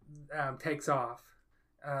takes off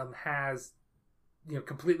has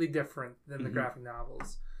completely different than the graphic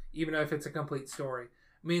novels, even if it's a complete story,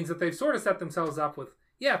 means that they've sort of set themselves up with,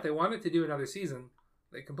 if they wanted to do another season,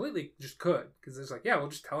 they completely just could, because it's like, we'll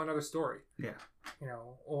just tell another story. Yeah.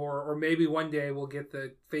 Or maybe one day we'll get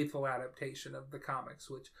the faithful adaptation of the comics,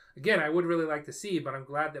 which again I would really like to see, but I'm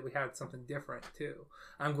glad that we had something different too.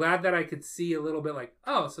 I'm glad that I could see a little bit like,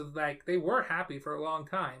 so like they were happy for a long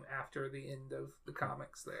time after the end of the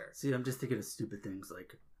comics there. See, I'm just thinking of stupid things.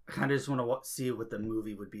 Like I kind of just want to see what the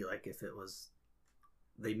movie would be like if it was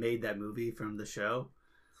they made that movie from the show.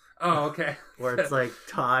 Oh, okay. Where it's like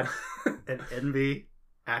Todd and Envy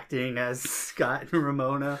acting as Scott and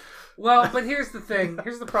Ramona. Well, but here's the thing.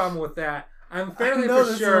 Here's the problem with that. I'm fairly I know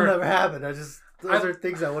for this sure. will never happen. Those are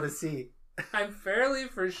things I want to see. I'm fairly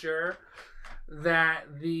for sure that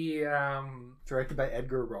the directed by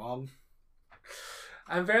Edgar Wrong.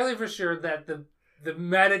 I'm fairly for sure that the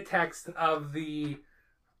meta text of the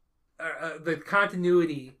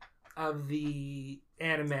continuity of the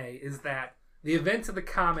anime is that the events of the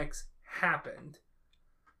comics happened.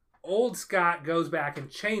 Old Scott goes back and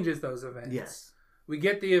changes those events. Yes. we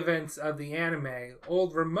get the events of the anime.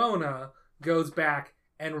 Old Ramona goes back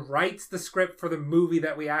and writes the script for the movie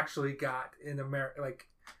that we actually got in America, like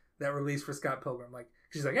that released for Scott Pilgrim. Like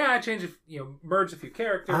she's like, yeah, I changed, merged a few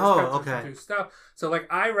characters, cut some new stuff. So like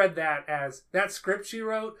I read that as that script she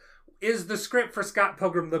wrote is the script for Scott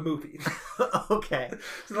Pilgrim the movie. Okay.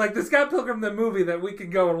 So like the Scott Pilgrim the movie that we can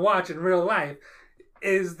go and watch in real life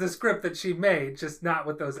is the script that she made, just not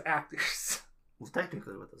with those actors. Well,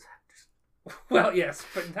 technically with those actors. Well, yes,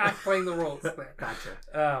 but not playing the roles there.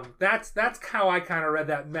 Gotcha. That's how I kind of read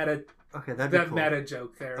that meta. Okay, that'd be cool. Meta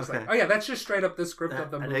joke there. It's okay. like, oh yeah, that's just straight up the script of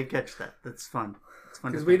the movie. I didn't catch that. That's fun. It's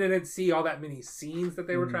fun because we didn't see all that many scenes that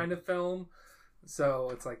they were trying to film. So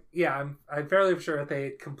it's like, yeah, I'm fairly sure if they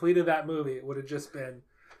had completed that movie, it would have just been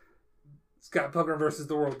Scott Pilgrim versus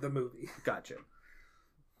the World, the movie. Gotcha.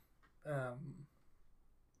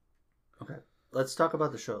 Okay, let's talk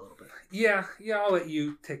about the show a little bit. Yeah, I'll let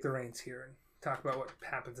you take the reins here and talk about what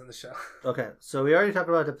happens in the show. Okay, so we already talked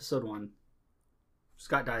about episode 1.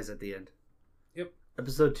 Scott dies at the end. Yep.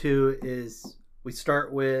 Episode 2 is, we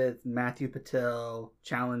start with Matthew Patel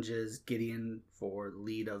challenges Gideon for the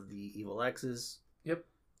lead of the Evil X's. Yep.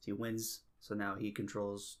 He wins, so now he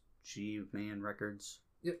controls G-Man Records.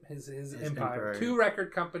 Yep, his empire. 2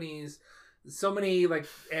 record companies, so many like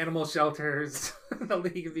animal shelters, the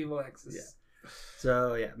League of Evil X's. Yeah.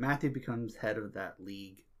 So yeah, Matthew becomes head of that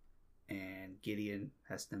league, and Gideon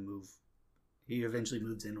has to move. He eventually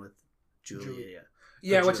moves in with Julia.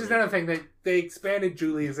 Yeah, which is another thing. They expanded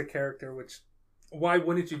Julie as a character, which why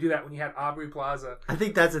wouldn't you do that when you had Aubrey Plaza? I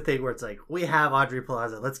think that's the thing where it's like, we have Aubrey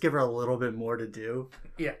Plaza. Let's give her a little bit more to do.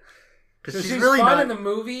 Yeah. Because so she's really fun not in the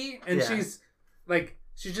movie, and she's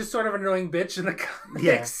just sort of an annoying bitch in the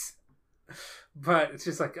comics. Yeah. But it's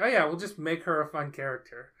just like, oh yeah, we'll just make her a fun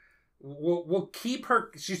character. We'll keep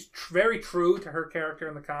her. She's very true to her character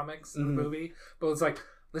in the comics in the movie, but it's like,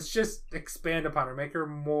 let's just expand upon her, make her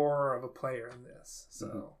more of a player in this.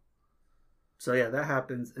 So yeah, that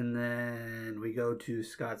happens, and then we go to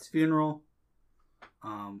Scott's funeral.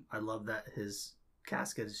 I love that his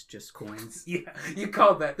casket is just coins. Yeah, you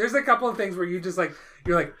called that. There's a couple of things where you're like,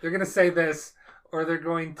 they're gonna say this, or they're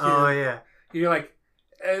going to. Oh yeah. You're like,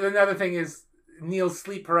 another thing is Neil's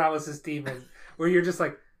sleep paralysis demon, where you're just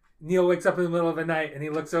like, Neil wakes up in the middle of the night and he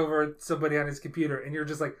looks over at somebody on his computer, and you're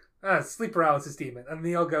just like, sleep paralysis demon. And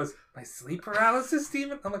Neil goes, my sleep paralysis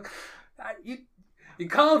demon? I'm like, you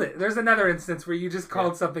called it. There's another instance where you just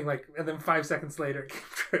called something like, and then 5 seconds later it came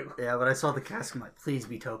true. Yeah, but I saw the casket, I'm like, please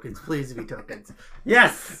be tokens, please be tokens.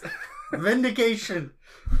 Yes! Vindication!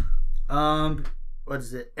 What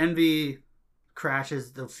is it? Envy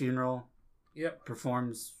crashes the funeral. Yep.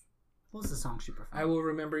 Performs, what was the song she performed? I Will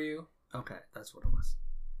Remember You. Okay, that's what it was.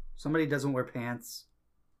 Somebody doesn't wear pants.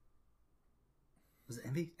 Was it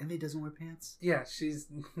Envy? Envy doesn't wear pants? Yeah, she's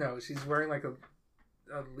wearing like a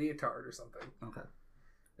leotard or something. Okay.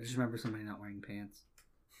 I just remember somebody not wearing pants.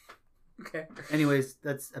 Okay. Anyways,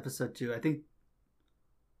 that's episode 2. I think,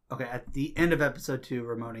 okay, at the end of episode 2,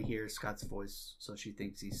 Ramona hears Scott's voice, so she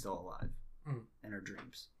thinks he's still alive in her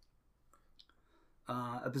dreams.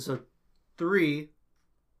 Episode 3,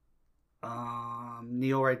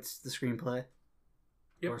 Neil writes the screenplay.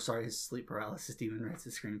 Yep. Or sorry, his sleep paralysis demon writes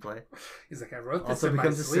the screenplay. He's like, I wrote this also in my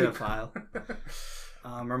becomes sleep. a cinephile.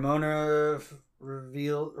 Ramona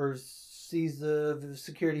sees the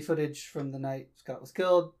security footage from the night Scott was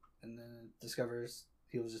killed, and then discovers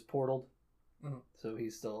he was just portaled. So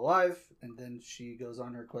he's still alive, and then she goes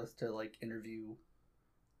on her quest to like interview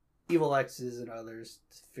Evil X's and others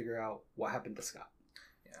to figure out what happened to Scott.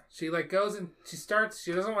 Yeah, she like goes and she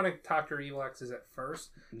doesn't want to talk to her Evil X's at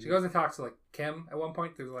first. She goes and talks to like Kim at one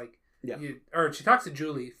point. There's like, or she talks to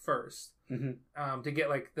Julie first to get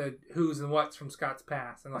like the who's and what's from Scott's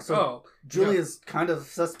past. And like, so Julie is kind of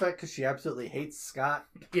suspect because she absolutely hates Scott.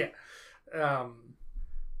 Yeah.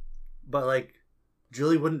 But like,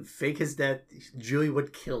 Julie wouldn't fake his death. Julie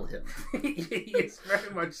would kill him. Yes,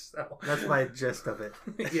 very much so. That's my gist of it.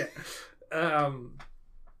 Yeah.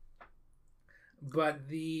 But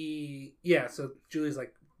so Julie's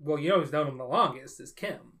like, well, who's known him the longest is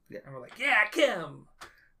Kim. Yeah. And we're like, yeah, Kim.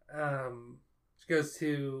 She goes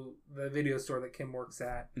to the video store that Kim works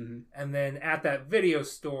at. And then at that video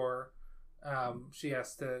store, she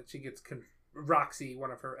gets Roxy,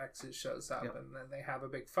 one of her exes, shows up. And then they have a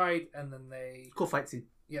big fight. And then cool fight scene.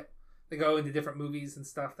 Yep. They go into different movies and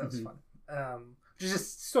stuff. That was fun.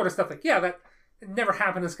 Just sort of stuff like, that it never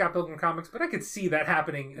happened in Scott Pilgrim comics, but I could see that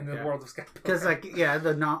happening in the world of Scott Pilgrim. Because,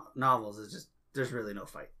 the novels is just, there's really no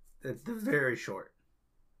fight. They're very short.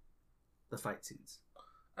 The fight scenes.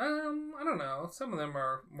 I don't know. Some of them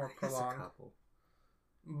are more prolonged. A couple.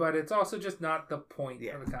 but it's also just not the point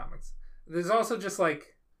of the comics. There's also just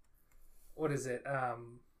like, what is it?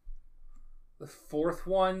 The fourth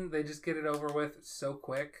one, they just get it over with so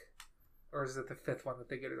quick. Or is it the fifth one that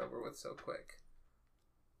they get it over with so quick?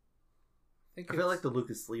 I feel like the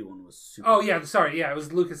Lucas Lee one was super. Oh, yeah, sorry. Yeah, it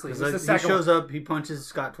was Lucas Lee. It was the second he shows up, he punches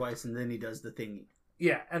Scott twice, and then he does the thingy.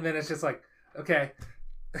 Yeah, and then it's just like, okay.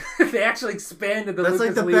 They actually expanded the That's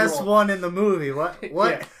Lucas like the Lee best role. one in the movie. What?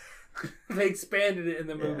 Yeah. They expanded it in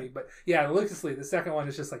the movie. But yeah, Lucas Lee, the second one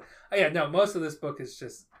is just like, oh yeah, no, most of this book is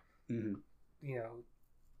just,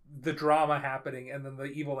 the drama happening, and then the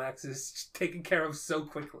evil X is taken care of so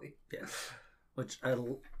quickly. Yes. Which,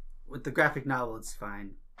 with the graphic novel, it's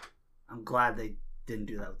fine. I'm glad they didn't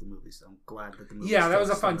do that with the movie, so I'm glad that the movie. Yeah, that was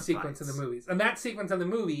a fun sequence in the movies. And that sequence in the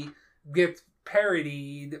movie gets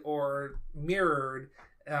parodied or mirrored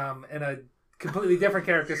in a completely different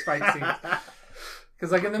character's fight scene.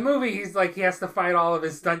 Because, like, in the movie, he's like, he has to fight all of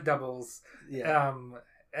his stunt doubles. Yeah.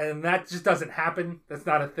 And that just doesn't happen. That's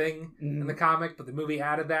not a thing in the comic, but the movie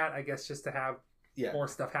added that, I guess, just to have more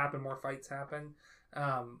stuff happen, more fights happen.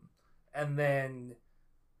 And then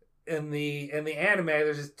in the anime,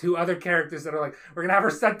 there's just two other characters that are like, we're gonna have our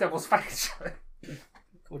stunt doubles fight each other.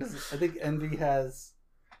 What is it? I think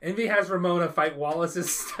Envy has Ramona fight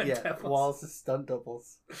Wallace's stunt doubles. Wallace's stunt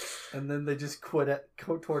doubles, and then they just quit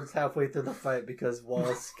towards halfway through the fight because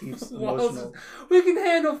Wallace keeps emotional. We can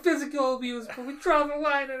handle physical abuse, but we draw the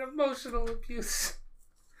line at emotional abuse.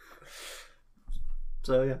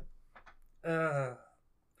 So yeah. So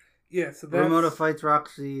that's... Ramona fights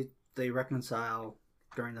Roxy. They reconcile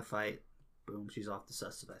during the fight. Boom, she's off the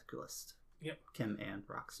suspect list. Yep. Kim and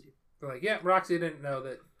Roxy. They're like, yeah, Roxy didn't know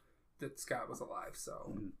that Scott was alive,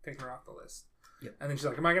 so take her off the list. Yep. And then she's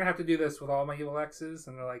like, am I going to have to do this with all my evil exes?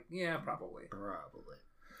 And they're like, yeah, probably.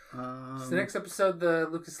 Probably. Is the next episode the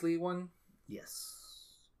Lucas Lee one? Yes.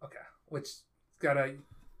 Okay. Which got a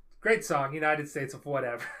great song, United States of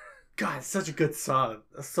Whatever. God, it's such a good song.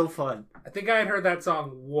 It's so fun. I think I had heard that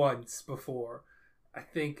song once before. I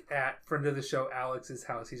think at friend of the show Alex's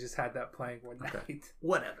house, he just had that playing one night.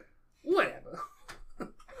 Whatever.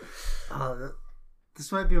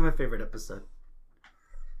 This might be my favorite episode.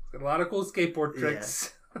 It's got a lot of cool skateboard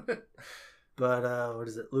tricks. Yeah. But what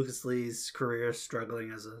is it? Lucas Lee's career is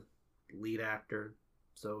struggling as a lead actor,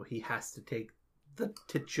 so he has to take the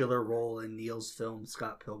titular role in Neil's film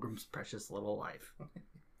Scott Pilgrim's Precious Little Life.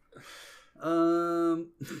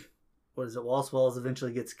 What is it? Wallace Wells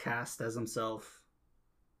eventually gets cast as himself.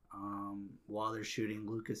 While they're shooting,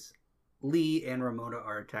 Lucas Lee and Ramona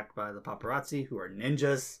are attacked by the paparazzi, who are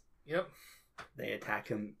ninjas. Yep. They attack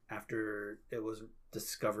him after it was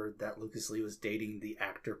discovered that Lucas Lee was dating the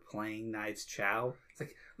actor playing Knives Chow. It's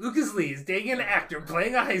like, Lucas Lee is dating an actor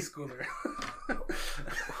playing a high schooler.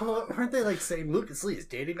 Well, aren't they like saying Lucas Lee is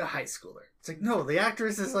dating a high schooler? It's like, no, the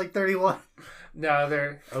actress is like 31. No,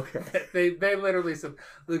 they're... Okay. They literally said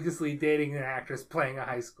Lucas Lee dating an actress playing a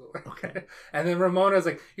high schooler. Okay. And then Ramona's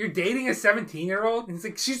like, you're dating a 17-year-old? And it's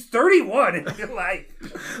like, she's 31 in real life.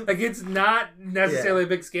 Like, it's not necessarily a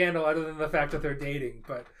big scandal other than the fact that they're dating,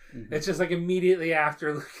 but... Mm-hmm. It's just like immediately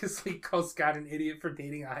after Lucas Lee calls Scott an idiot for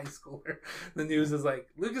dating a high schooler, the news is like,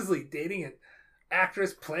 Lucas Lee dating an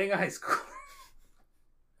actress playing a high schooler.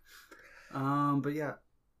 But yeah,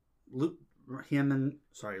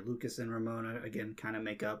 Lucas and Ramona again kind of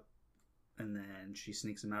make up, and then she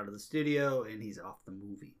sneaks him out of the studio, and he's off the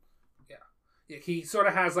movie. Yeah, he sort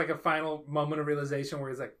of has like a final moment of realization where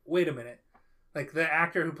he's like, wait a minute, like the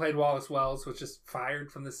actor who played Wallace Wells was just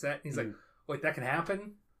fired from the set, and he's like, wait, that can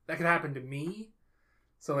happen? That could happen to me?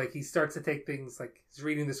 So, like, he starts to take things, like, he's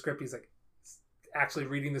reading the script. He's, like, actually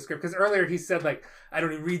reading the script. Because earlier he said, like, I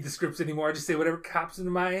don't even read the scripts anymore. I just say whatever pops into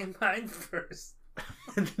my mind first.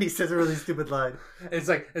 And then he says a really stupid line. It's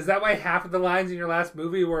like, is that why half of the lines in your last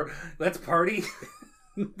movie were, let's party?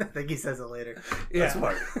 I think he says it later. Yeah. Let's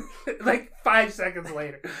party. Like, 5 seconds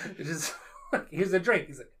later. It's just, like, here's a drink.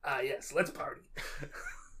 He's like, yes, let's party.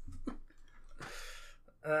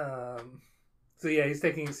 So yeah, he's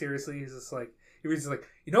taking it seriously. He's just like, he reads like,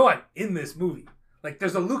 you know what? In this movie, like,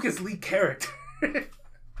 there's a Lucas Lee character,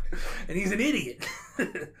 and he's an idiot.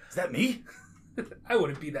 Is that me? I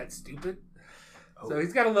wouldn't be that stupid. Oh. So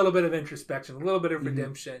he's got a little bit of introspection, a little bit of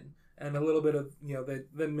redemption, and a little bit of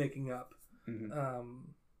them making up. Mm-hmm.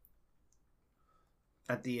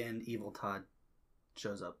 At the end, Evil Todd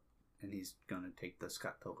shows up, and he's gonna take the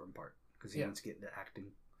Scott Pilgrim part because he wants to get into acting.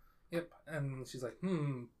 Yep, and she's like,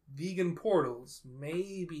 vegan portals,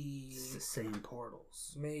 maybe. It's the same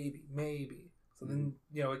portals. Maybe. So then,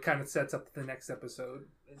 it kind of sets up the next episode.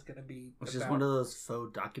 It's going to be... Which is one of those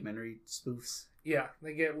faux documentary spoofs. Yeah,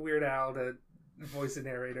 they get Weird Al to voice and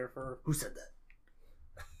narrator for... Who said that?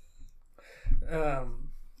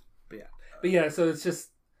 But yeah, so it's just...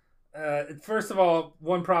 first of all,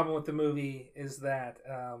 one problem with the movie is that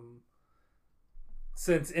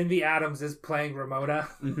since Envy Adams is playing Ramona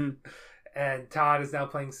and Todd is now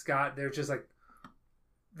playing Scott, they're just like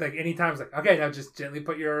anytime it's like, okay, now just gently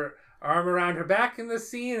put your arm around her back in this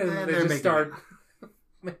scene, and they just start...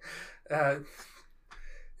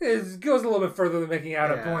 it goes a little bit further than making out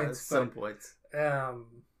at points. Some points.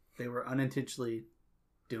 They were unintentionally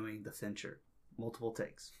doing the Fincher. Multiple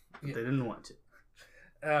takes. But they didn't want to.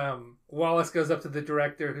 Wallace goes up to the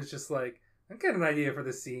director, who's just like, I've got an idea for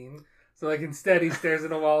the scene. So like instead he stares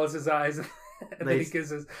into Wallace's eyes and then he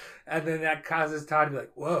kisses, and then that causes Todd to be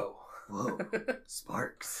like, whoa,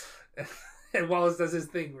 sparks. And Wallace does his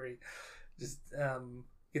thing where he just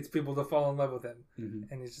gets people to fall in love with him,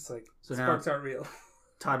 and he's just like, sparks aren't real.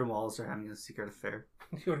 Todd and Wallace are having a secret affair.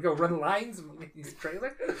 You want to go run lines in the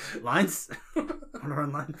trailer? Lines? I want to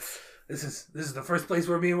run lines. This is the first place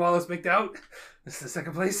where me and Wallace make out. This is the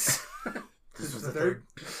second place. This was the third.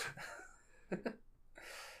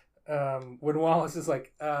 When Wallace is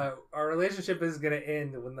like, our relationship is going to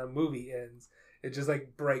end when the movie ends, it just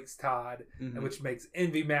like breaks Todd, and which makes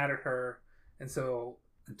Envy mad at her. And so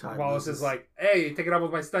Wallace is like, hey, take it up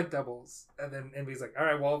with my stunt doubles. And then Envy's like, all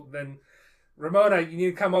right, well, then Ramona, you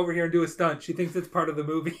need to come over here and do a stunt. She thinks it's part of the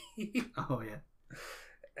movie. Oh, yeah.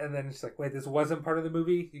 And then it's like, wait, this wasn't part of the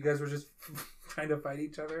movie? You guys were just trying to fight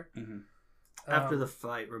each other? After the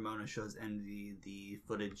fight, Ramona shows Envy the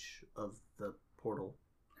footage of the portal.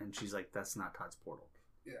 And she's like, that's not Todd's portal.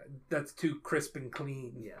 Yeah, that's too crisp and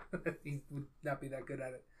clean. Yeah. He would not be that good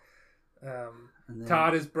at it. Then,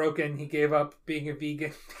 Todd is broken. He gave up being a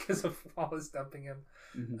vegan because of Wallace dumping him.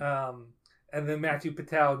 And then Matthew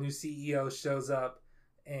Patel, new CEO, shows up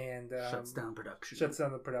and shuts down production. Shuts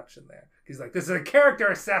down the production there. He's like, this is a character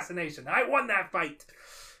assassination. I won that fight.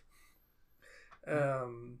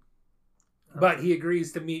 But he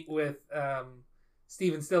agrees to meet with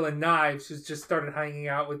Steven Still and Knives, who's just started hanging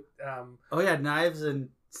out with... Knives and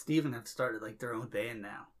Steven have started like their own band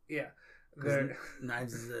now. Yeah.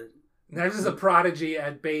 Knives is a prodigy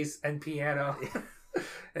at bass and piano.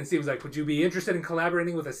 And Steven's like, would you be interested in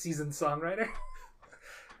collaborating with a seasoned songwriter?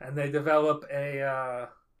 And they develop a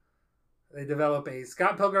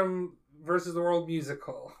Scott Pilgrim versus the World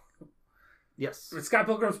musical. Yes. Scott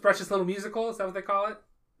Pilgrim's Precious Little Musical, is that what they call it?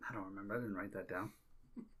 I don't remember. I didn't write that down.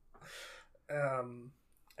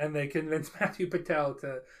 And they convince Matthew Patel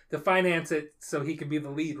to finance it so he can be the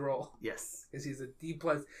lead role. Yes. Because he's a D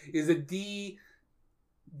plus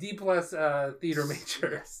theater major.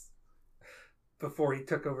 Yes. Before he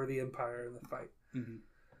took over the Empire in the fight.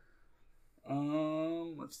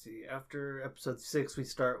 Let's see. After episode 6, we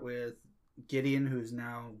start with Gideon, who's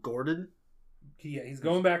now Gordon. Yeah, he's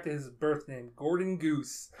going back to his birth name, Gordon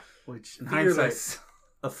Goose. Which, in hindsight,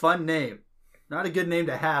 a fun name. Not a good name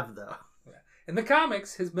to have, though. Yeah. In the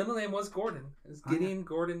comics, his middle name was Gordon. It's Gideon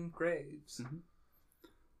Gordon Graves.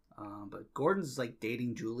 But Gordon's like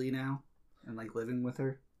dating Julie now and like living with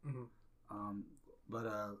her.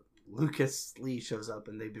 But Lucas Lee shows up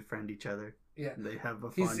and they befriend each other. Yeah, and they have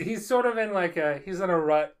a fun. He's sort of in like he's in a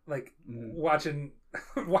rut, like watching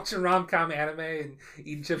rom-com anime and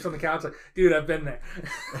eating chips on the couch. Like, dude, I've been there.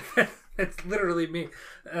 It's literally me.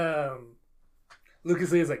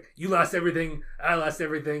 Lucas Lee is like, you lost everything, I lost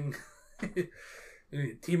everything.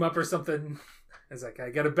 Team up or something. It's like,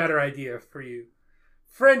 I got a better idea for you.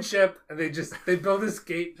 Friendship, and they build a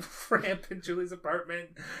skate ramp in Julie's apartment.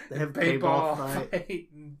 They have paintball fight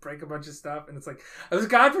and break a bunch of stuff, and it's like, I was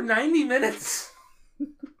gone for 90 minutes.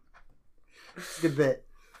 Good bit.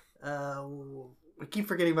 We keep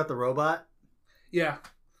forgetting about the robot. Yeah,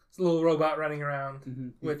 it's a little robot running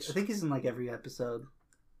around. Which I think he's in like every episode.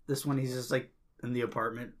 This one, he's just like in the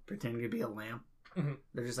apartment pretending to be a lamp.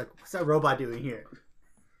 They're just like, what's that robot doing here?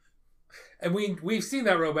 And we've seen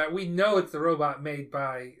that robot. We know it's the robot made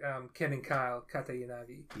by Ken and Kyle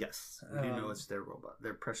Katayanagi. Yes, we do know it's their robot.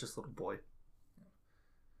 Their precious little boy.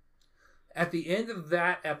 At the end of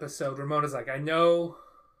that episode, Ramona's like, I know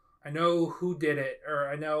who did it, or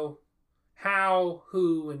I know how,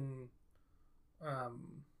 who, and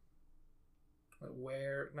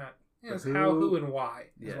where. Not it's how, who, and why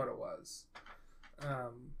is what it was.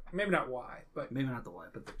 Maybe not why, but maybe not the why,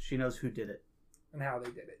 but she knows who did it and how they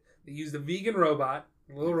did it. They used a vegan robot,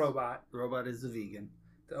 a little robot. The robot is a vegan.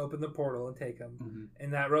 To open the portal and take them.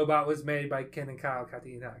 And that robot was made by Ken and Kyle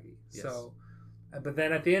Katayanagi. Yes. So, but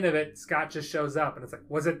then at the end of it, Scott just shows up and it's like,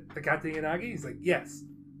 was it the Katayanagi? He's like, yes.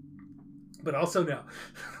 But also no.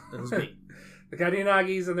 It was me. The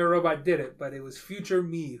Katayanagis and their robot did it, but it was future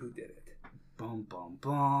me who did it. Boom, boom,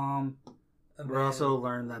 boom. We also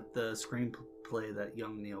learned that the screenplay that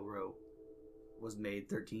young Neil wrote was made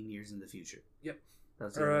 13 years in the future. Yep.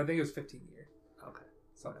 That's or I think it was 15 years. Okay.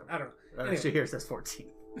 Something. I don't know. Anyway. Actually, here it says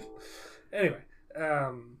 14. Anyway.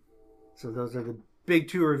 So those are the big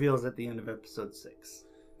two reveals at the end of episode 6.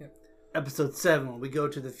 Yep. Episode 7, we go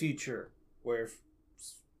to the future where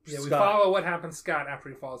we follow what happens to Scott after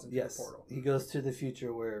he falls into the portal. He goes to the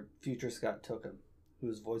future where future Scott took him,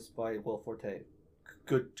 who's voiced by Will Forte.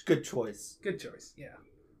 Good choice. Good choice, yeah.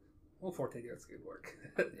 Will Forte does good work.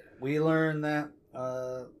 We learn that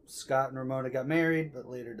Scott and Ramona got married, but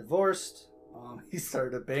later divorced. He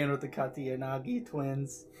started a band with the Katayanagi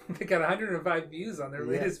twins. They got 105 views on their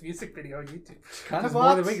latest music video on YouTube. Kind of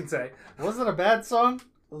more than we can say. It wasn't a bad song.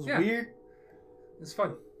 It was weird. It was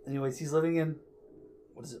fun. Anyways, he's living in,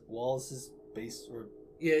 what is it, Wallace's base?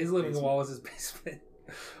 Yeah, he's living in Wallace's basement.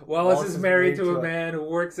 Wallace is married to a man who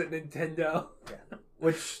works at Nintendo. Yeah.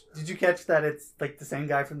 Which, did you catch that it's like the same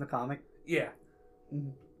guy from the comic? Yeah. Mm-hmm.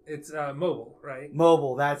 It's Mobile, right?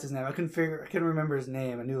 Mobile, that's his name. I couldn't remember his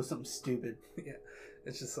name. I knew it was something stupid. Yeah.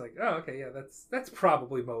 It's just like, oh, okay, yeah, that's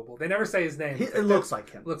probably Mobile. They never say his name. It looks like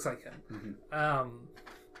him. Looks like him. Mm-hmm.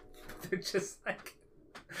 They're just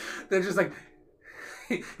like,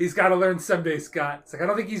 he's got to learn someday, Scott. It's like, I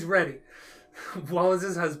don't think he's ready.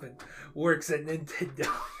 Wallace's husband works at Nintendo.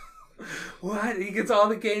 What? He gets all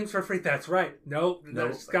the games for free? That's right. Nope.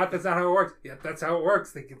 Scott, that's not how it works. Yep, that's how it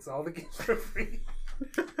works. They get all the games for free.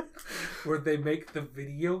 Where they make the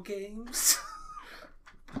video games.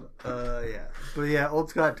 Yeah. But yeah, old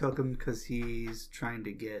Scott took him because he's trying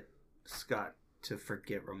to get Scott to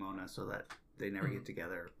forget Ramona so that they never get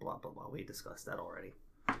together. Blah, blah, blah. We discussed that already.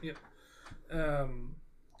 Yep.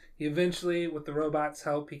 He eventually, with the robot's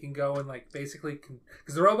help, he can go and like basically,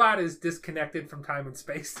 because the robot is disconnected from time and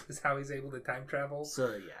space, is how he's able to time travel.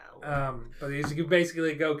 So yeah. But he can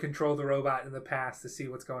basically go control the robot in the past to see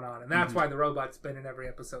what's going on, and that's why the robot's been in every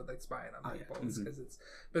episode like spying on people, because it's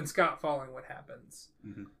been Scott following what happens.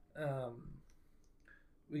 Mm-hmm.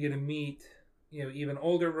 We get to meet, even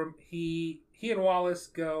older. He and Wallace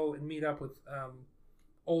go and meet up with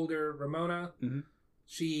older Ramona. Mm-hmm.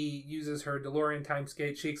 She uses her DeLorean time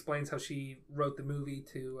skate. She explains how she wrote the movie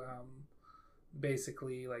to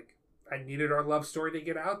basically, like, I needed our love story to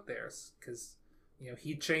get out there because,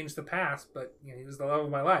 he changed the past, but, he was the love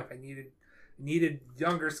of my life. I needed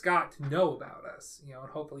younger Scott to know about us, and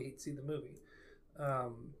hopefully he'd see the movie.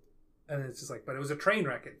 And it's just like, but it was a train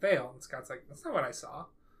wreck. It failed. And Scott's like, that's not what I saw.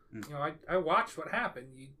 Mm. I watched what happened.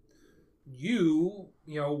 You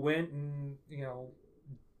went and,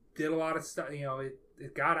 did a lot of stuff.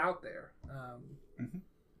 It got out there.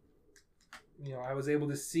 I was able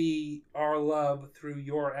to see our love through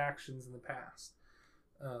your actions in the past.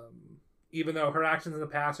 Even though her actions in the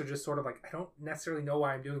past are just sort of like, I don't necessarily know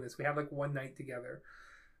why I'm doing this. We had like one night together,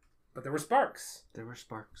 but there were sparks.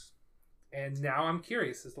 And now I'm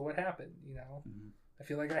curious as to what happened. I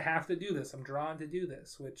feel like I have to do this. I'm drawn to do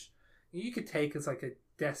this, which you could take as like a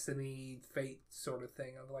destiny, fate sort of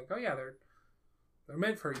thing of like, oh yeah, they're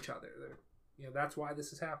meant for each other. That's why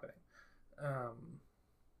this is happening.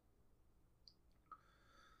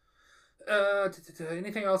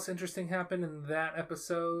 Anything else interesting happen in that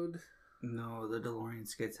episode? No, the DeLorean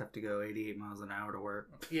skates have to go 88 miles an hour to work.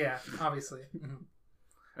 Yeah, obviously. Mm-hmm.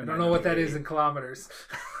 I don't know what that is in kilometers.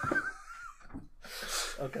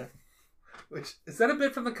 Okay. Which is that a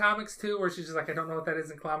bit from the comics too, where she's just like, I don't know what that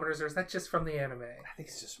is in kilometers, or is that just from the anime? I think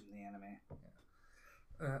it's just from the anime.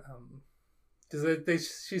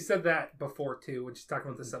 Because she said that before too when she's talking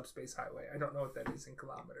about the subspace highway. I don't know what that is in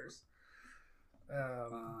kilometers.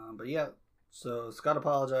 But yeah, so Scott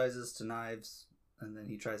apologizes to Knives, and then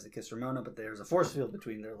he tries to kiss Ramona, but there's a force field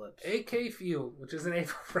between their lips. AK field, which is an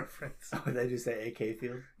Ava reference. Oh, they do say AK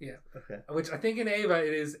field? Yeah. Okay. Which I think in Ava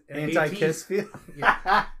it is an anti-kiss field?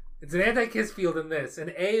 Yeah. It's an anti-kiss field in this.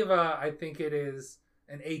 In Ava, I think it is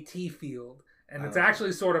an AT field, and it's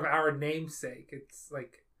actually sort of our namesake. It's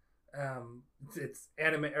like it's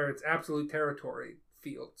anime, or it's absolute territory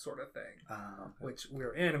field sort of thing. Okay. Which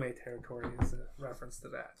we're anime territory is a reference to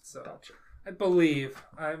that. So gotcha. I believe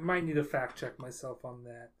I might need to fact check myself on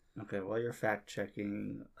that. Okay, while you're fact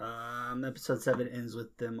checking, episode 7 ends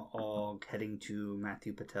with them all heading to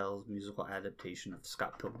Matthew Patel's musical adaptation of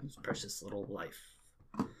Scott Pilgrim's Precious Little Life.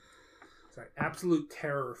 Sorry, Absolute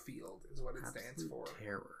Terror Field is what it stands for.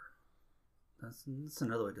 Terror. That's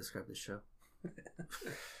another way to describe this show.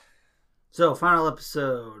 So, final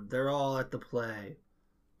episode. They're all at the play.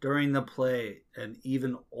 During the play, an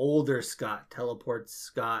even older Scott teleports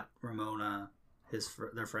Scott, Ramona,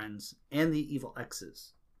 their friends, and the evil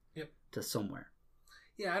exes to somewhere.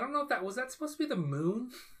 Yeah, I don't know if that was supposed to be the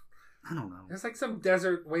moon. I don't know. It's like some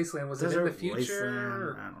desert wasteland. Was it in the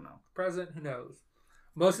future? I don't know. Present? Who knows?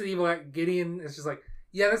 Most of the evil Gideon is just like,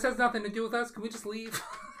 yeah, this has nothing to do with us. Can we just leave?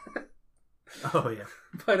 Oh yeah.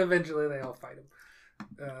 But eventually they all fight him.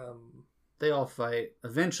 They all fight.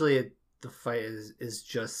 Eventually the fight is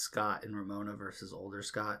just Scott and Ramona versus older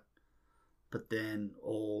Scott. But then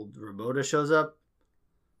old Ramona shows up.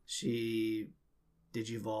 She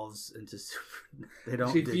digivolves into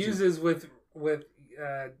super. She fuses with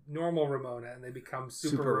normal Ramona, and they become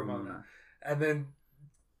super Ramona. And then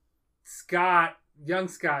young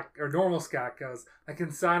Scott or normal Scott goes, "I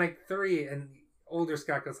can Sonic 3," and older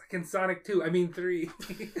Scott goes, "I can Sonic 2. I mean 3."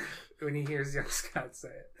 When he hears young Scott say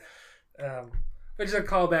it, which is a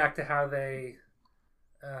callback to how they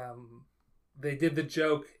did the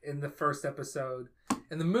joke in the first episode.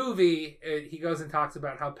 In the movie, he goes and talks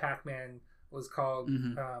about how Pac-Man was called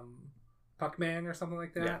Puckman or something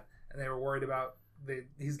like that. Yeah. And they were worried about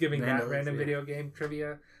he's giving that random video game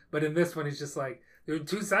trivia. But in this one, he's just like, there were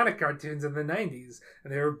 2 Sonic cartoons in the 90s.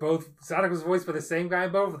 And they were both, Sonic was voiced by the same guy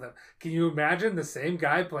in both of them. Can you imagine the same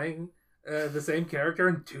guy playing the same character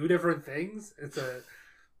in 2 different things? It's a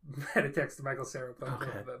metatext to Michael Cera playing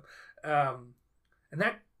both of them. And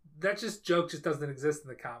that joke just doesn't exist in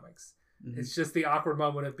the comics. Mm-hmm. It's just the awkward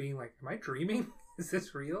moment of being like, am I dreaming? Is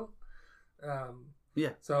this real?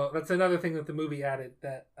 Yeah. So that's another thing that the movie added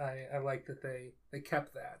that I like, that they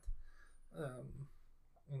kept that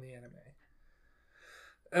in the anime.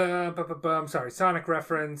 I'm sorry, Sonic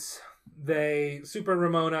reference. Super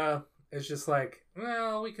Ramona is just like,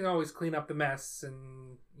 well, we can always clean up the mess,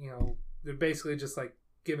 and they're basically just like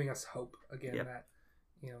giving us hope again. Yep. That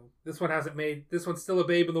this one's still a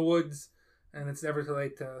babe in the woods, and it's never too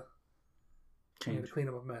late to clean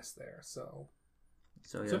up a mess there. So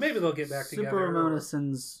maybe they'll get back together. Super Ramona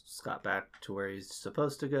sends Scott back to where he's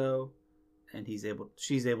supposed to go, and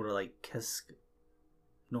she's able to like kiss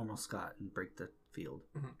normal Scott and break the field.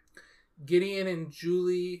 Mm-hmm.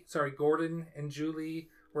 Gordon and Julie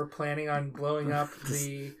were planning on blowing up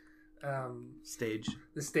the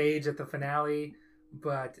stage at the finale,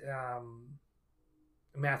 but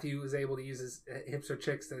Matthew was able to use his hipster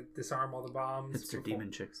chicks to disarm all the bombs. Hipster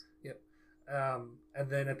demon chicks. Yep. And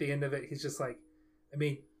then at the end of it, he's just like, I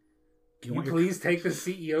mean, can you please take the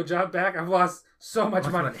CEO job back? I've lost so much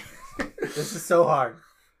money. This is so hard.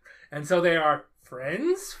 And so they are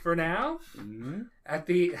friends for now. Mm-hmm.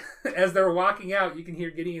 As they're walking out, you can hear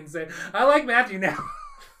Gideon say, "I like Matthew now,"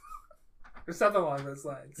 or something along those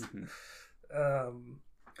lines. Mm-hmm.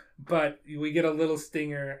 But we get a little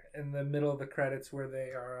stinger in the middle of the credits where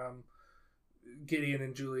they are Gideon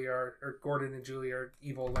and Julie or Gordon and Julie are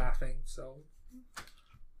evil laughing. So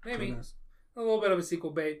maybe a little bit of a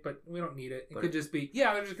sequel bait, but we don't need it. It could just be,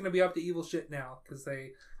 they're just going to be up to evil shit now because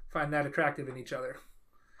they find that attractive in each other.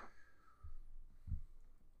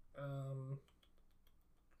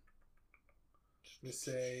 Just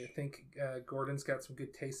say, I think Gordon's got some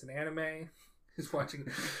good taste in anime. He's watching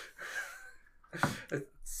a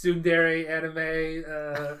tsundere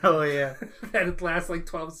anime. Oh yeah, that lasts like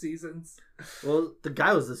 12 seasons. Well, the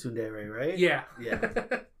guy was the tsundere, right? Yeah.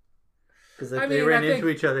 Because they ran into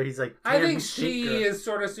each other. He's like, I think she is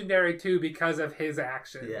sort of tsundere too because of his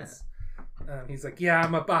actions. Yeah. He's like,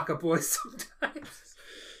 I'm a baka boy sometimes.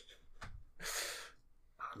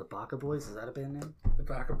 The Baka Boys? Is that a band name? The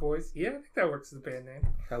Baka Boys? Yeah, I think that works as a band name.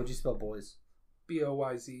 How would you spell boys?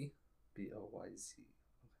 Boyz. Boyz.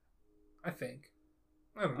 I think.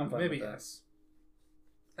 I don't know. Maybe S.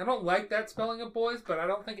 I don't like that spelling of boys, but I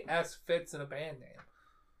don't think S fits in a band name.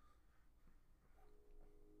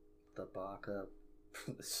 The Baka.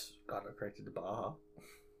 Got it corrected to Baja.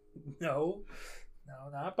 No,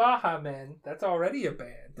 not Baja Men. That's already a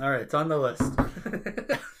band. All right, it's on the list.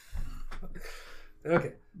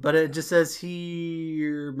 Okay. But it just says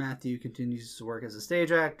here Matthew continues to work as a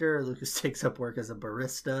stage actor. Lucas takes up work as a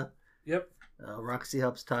barista. Yep. Roxy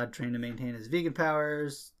helps Todd train to maintain his vegan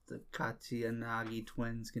powers. The Katyanagi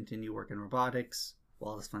twins continue working robotics.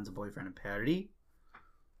 Wallace finds a boyfriend in Parody.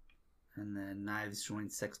 And then Knives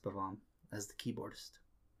joins Sex Bavam as the keyboardist.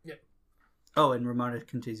 Yep. Oh, and Ramona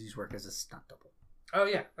continues work as a stunt double. Oh,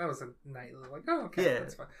 yeah. That was a nice little, like, oh, okay. Yeah,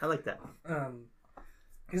 that's fine. I like that.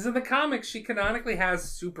 Because in the comics, she canonically has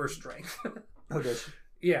super strength. Oh, does she?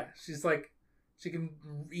 Yeah, she's like, she can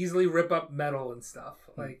easily rip up metal and stuff.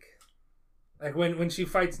 Like when she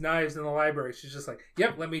fights Knives in the library, she's just like,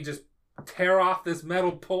 yep, let me just tear off this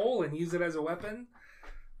metal pole and use it as a weapon.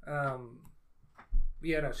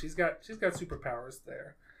 Yeah, no, she's got superpowers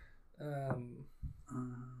there.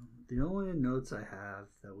 The only notes I have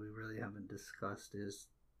that we really haven't discussed is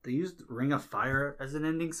they used Ring of Fire as an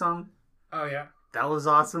ending song. Oh, yeah. That was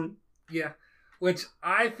awesome. Yeah. Which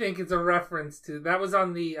I think is a reference to... That was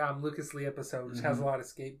on the Lucas Lee episode, which has a lot of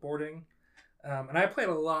skateboarding. And I played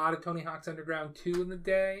a lot of Tony Hawk's Underground 2 in the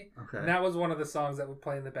day. Okay. And that was one of the songs that would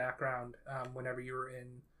play in the background whenever you were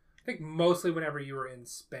in... I think mostly whenever you were in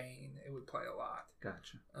Spain, it would play a lot.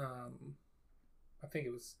 Gotcha. I think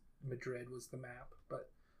it was Madrid was the map. But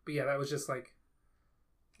yeah, that was just like...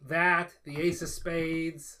 That, the Ace of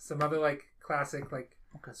Spades, some other like classic like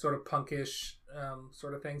sort of punkish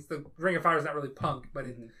sort of things. The Ring of Fire is not really punk, but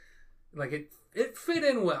it fit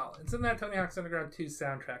in well. It's in that Tony Hawk's Underground 2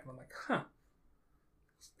 soundtrack, and I'm like, huh.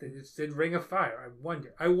 They just did Ring of Fire.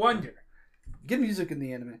 I wonder. Good music in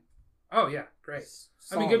the anime. Oh yeah, great.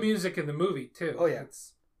 I mean, good music in the movie too. Oh yeah,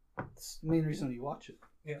 it's the main reason you watch it.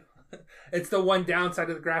 Yeah, it's the one downside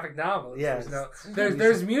of the graphic novel. Yeah,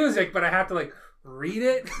 there's music, but I have to like read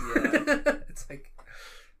it. Yeah. it's like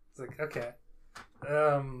okay.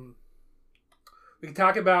 We can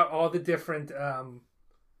talk about all the different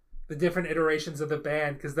iterations of the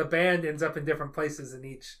band, because the band ends up in different places in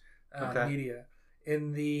each media.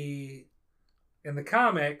 In the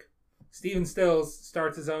comic, Steven Stills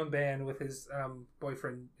starts his own band with his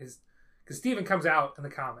boyfriend. Because Steven comes out in the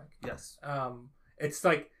comic. Yes. It's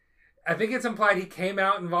like, I think it's implied he came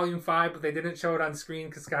out in Volume 5, but they didn't show it on screen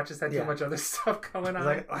because Scott just had too much other stuff going on.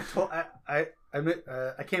 Like I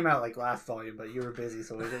came out like last volume, but you were busy,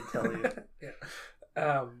 so we didn't tell you. Yeah.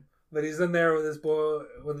 But he's in there with his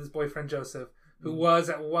boyfriend Joseph, who was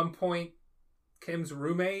at one point Kim's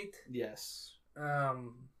roommate. Yes.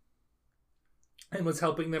 And was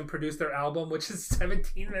helping them produce their album, which is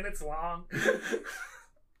 17 minutes long.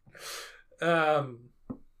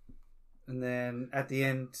 And then at the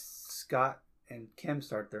end, Scott and Kim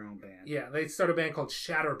start their own band. Yeah, they start a band called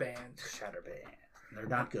Shatter Band. They're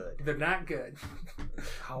not good.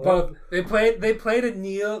 Both they played a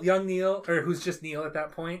young Neil, or who's just Neil at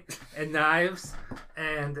that point, and Knives,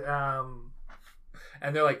 and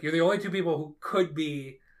they're like, you're the only two people who could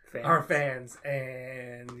be our fans,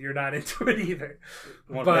 and you're not into it either.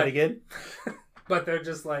 Want to play it again? But they're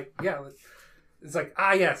just like, yeah, it's like,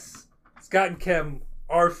 yes, Scott and Kim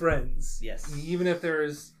are friends. Yes. Even if there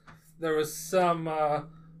was some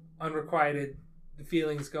unrequited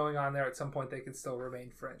feelings going on there at some point, they can still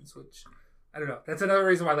remain friends, which, I don't know. That's another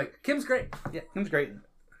reason why, like, Kim's great. Yeah, Kim's great.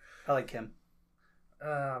 I like Kim.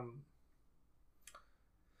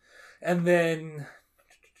 And then...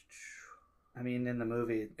 I mean, in the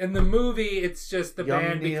movie, it's just the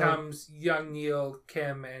band becomes Young Neil,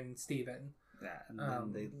 Kim, and Steven. Yeah, and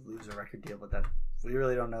then they lose a record deal, but that we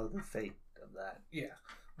really don't know the fate of that. Yeah,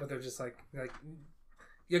 but they're just like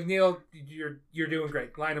Young Neil, you're doing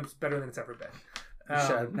great. Lineup's better than it's ever been. You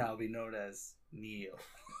should now be known as Neil.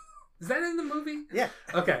 Is that in the movie? Yeah.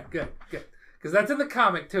 Okay, good. Because that's in the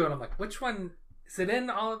comic too, and I'm like, which one is it in?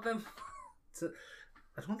 All of them?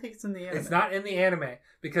 I don't think it's in the anime. It's not in the anime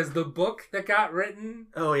because the book that got written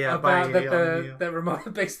about that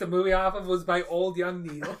Ramona based the movie off of was by old Young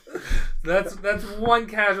Neil. that's one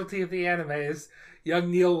casualty of the anime is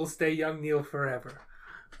Young Neil will stay Young Neil forever.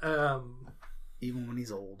 Even when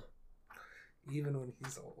he's old.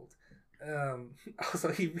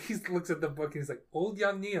 Also, he looks at the book and he's like, old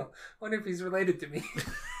Young Neil. Wonder if he's related to me.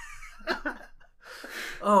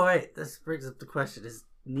 Oh, wait. This brings up the question. Is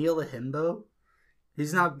Neil a himbo?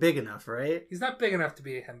 He's not big enough, right? He's not big enough to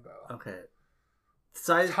be a himbo. Okay.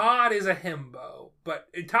 Todd is a himbo, but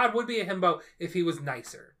Todd would be a himbo if he was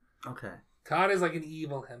nicer. Okay. Todd is like an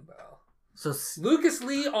evil himbo. So Lucas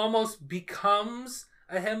Lee almost becomes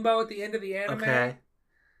a himbo at the end of the anime. Okay.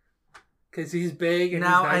 Because he's big and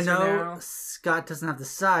now, he's nicer I know now. Scott doesn't have the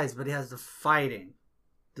size, but he has the fighting.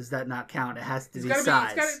 Does that not count? It has to be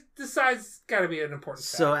size. The size got to be an important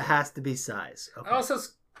factor. So it has to be size. Okay. Also,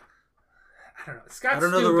 I don't know. Scott's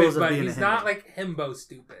stupid, but he's not like himbo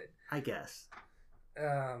stupid. I guess.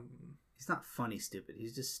 He's not funny stupid.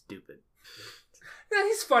 He's just stupid. No,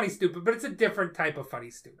 he's funny stupid, but it's a different type of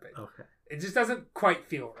funny stupid. Okay. It just doesn't quite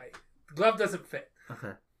feel right. The glove doesn't fit.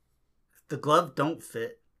 Okay. If the glove don't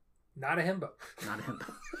fit. Not a himbo. I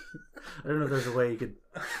don't know if there's a way you could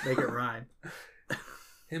make it rhyme.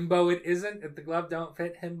 Himbo it isn't. If the glove don't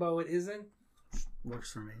fit, himbo it isn't.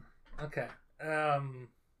 Works for me. Okay.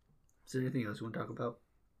 Is there anything else you want to talk about?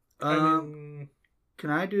 Can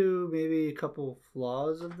I do maybe a couple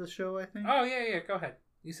flaws of the show, I think? Oh, yeah. Go ahead.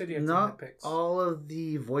 You said you had some Not nitpicks. all of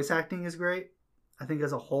the voice acting is great. I think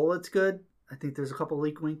as a whole it's good. I think there's a couple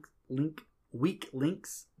weak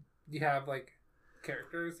links. You have, like,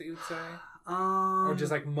 characters that you would say? Or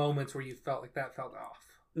just, like, moments where you felt like that felt off?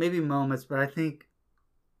 Maybe moments, but I think...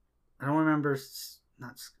 I don't remember...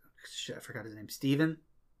 not shit, I forgot his name. Steven.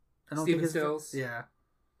 Steven Stills. Yeah,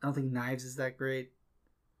 I don't think Knives is that great.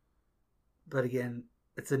 But again,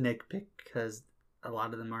 it's a nitpick because a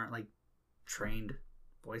lot of them aren't like trained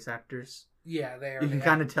voice actors. Yeah, they are. You can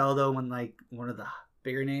kind of tell though when like one of the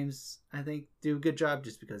bigger names I think do a good job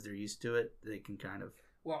just because they're used to it. They can kind of.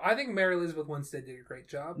 Well, I think Mary Elizabeth Winstead did a great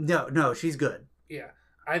job. No, she's good. Yeah.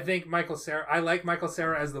 I think Michael Cera. I like Michael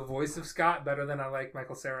Cera as the voice of Scott better than I like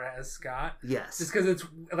Michael Cera as Scott. Yes. Just because it's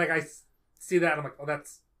like I see that and I'm like, oh,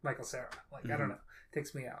 that's Michael Cera. Like I don't know, it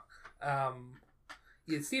takes me out.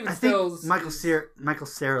 Yeah, Steven Stills. Michael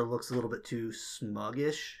Cera looks a little bit too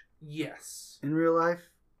smuggish. Yes. In real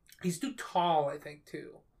life, he's too tall. I think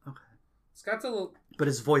too. Okay. Scott's a little. But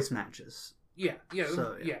his voice matches. Yeah.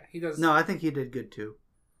 So, yeah. He does. No, I think he did good too.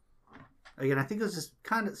 Again, I think it was just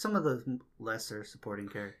kind of some of the lesser supporting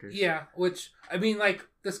characters. Yeah, which, I mean, like,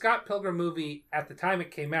 the Scott Pilgrim movie, at the time it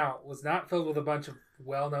came out, was not filled with a bunch of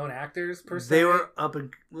well-known actors, per se. They were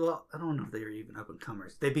well, I don't know if they were even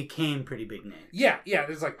up-and-comers. They became pretty big names. Yeah,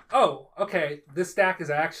 there's like, oh, okay, this cast is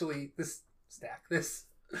actually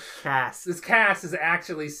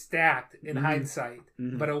stacked in hindsight,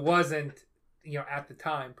 but it wasn't, at the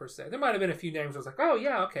time, per se. There might have been a few names where I was like, oh,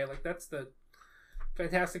 yeah, okay, like, that's the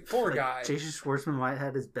Fantastic Four guy. Jason Schwartzman might have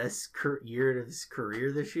had his best year of his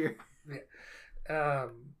career this year. Yeah.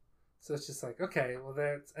 So it's just like, okay, well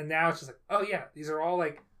and now it's just like, oh yeah, these are all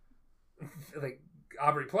like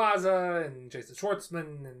Aubrey Plaza and Jason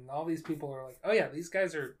Schwartzman and all these people are like, oh yeah, these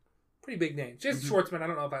guys are pretty big names. Jason Schwartzman, I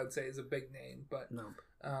don't know if I would say is a big name, but no.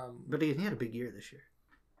 But he had a big year this year.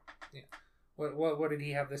 Yeah. What did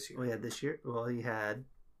he have this year? Well, he had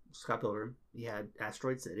Scott Pilgrim. He had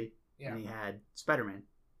Asteroid City. Yeah. And he had Spider-Man.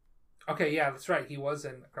 Okay, yeah, that's right. He was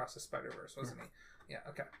in Across the Spider-Verse, wasn't he? Yeah,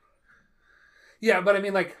 okay. Yeah, but I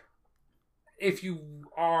mean, like, if you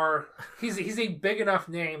are... He's a big enough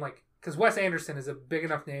name, like... Because Wes Anderson is a big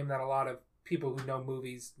enough name that a lot of people who know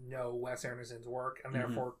movies know Wes Anderson's work, and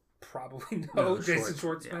therefore probably know Jason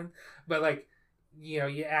Schwartzman. Yeah. But, like, you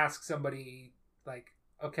ask somebody, like,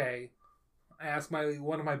 okay... I asked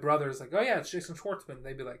one of my brothers, like, oh yeah, it's Jason Schwartzman.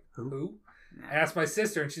 They'd be like, who? I asked my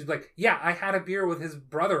sister, and she's like, yeah, I had a beer with his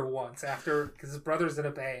brother once because his brother's in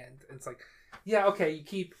a band. And it's like, yeah, okay, you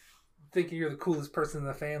keep thinking you're the coolest person in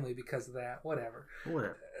the family because of that. Whatever.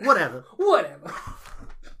 But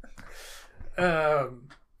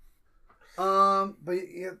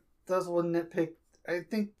yeah, that's one nitpick. I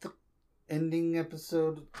think the ending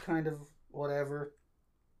episode kind of whatever.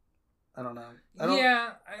 I don't know.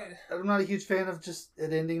 I'm not a huge fan of just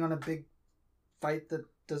it ending on a big fight that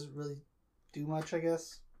doesn't really do much, I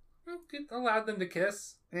guess. It allowed them to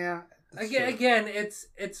kiss. Yeah. Again, it's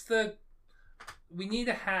the we need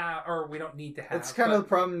to have, or we don't need to have. It's kind of the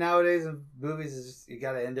problem nowadays in movies is just you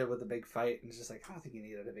got to end it with a big fight, and it's just like I don't think you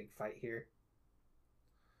needed a big fight here.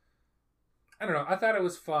 I don't know. I thought it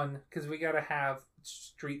was fun because we got to have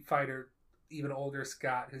Street Fighter, even older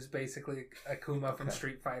Scott, who's basically Akuma from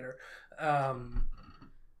Street Fighter. I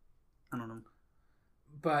don't know,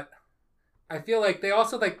 but I feel like they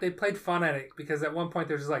also they played fun at it because at one point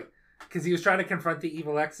there's like because he was trying to confront the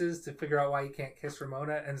evil exes to figure out why he can't kiss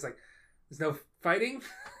Ramona, and it's like there's no fighting,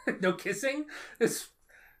 no kissing. This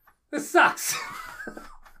sucks.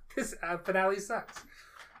 This finale sucks.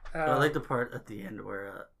 I like the part at the end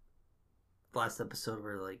where last episode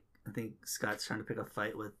where like I think Scott's trying to pick a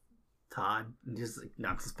fight with Todd and just like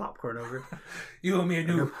knocks his popcorn over. You owe me a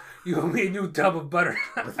new tub of butter.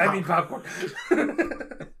 I mean popcorn.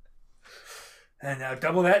 And now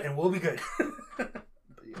double that and we'll be good.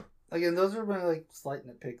 Again, those are my like slight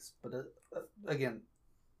nitpicks, but again,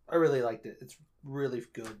 I really liked it. It's really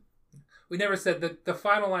good. We never said that the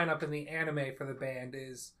final lineup in the anime for the band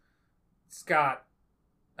is Scott,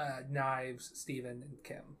 Knives, Steven, and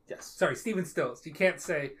Kim. Yes. Sorry, Steven Stills. You can't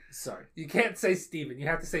say... Sorry. You can't say Steven. You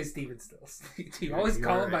have to say Steven Stills. Do you always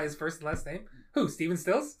call him by his first and last name? Who? Steven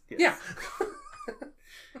Stills? Yes. Yeah.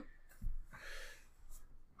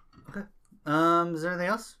 Okay. Is there anything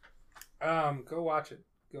else? Go watch it.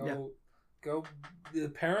 Go.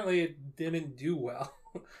 Apparently it didn't do well.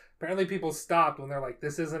 Apparently people stopped when they're like,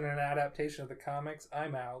 this isn't an adaptation of the comics.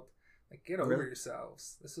 I'm out. Like, get over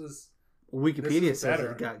yourselves. This was... Wikipedia says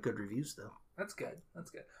it got good reviews, though. That's good.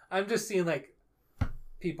 I'm just seeing, like,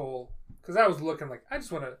 people... Because I was looking, like, I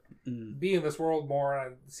just want to be in this world more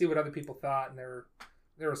and see what other people thought. And there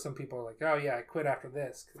were some people like, oh, yeah, I quit after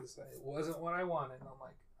this because it wasn't what I wanted. And I'm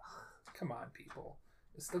like, oh, come on, people.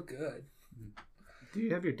 It's still good. Do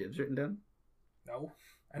you have your dibs written down? No.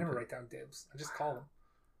 I never write down dibs. I just call them.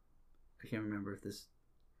 I can't remember if this...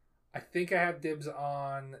 I think I have dibs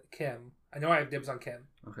on Kim. I know I have dibs on Kim.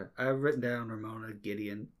 Okay. I've written down Ramona,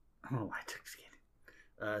 Gideon. I don't know why I took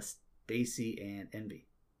Gideon. Stacy, and Envy.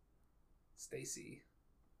 Stacy.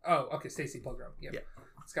 Oh, okay. Stacy Pilgrim. Yep. Yeah.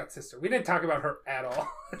 Scott's sister. We didn't talk about her at all.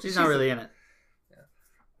 She's not really in it.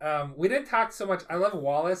 Yeah. We didn't talk so much. I love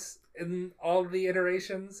Wallace in all the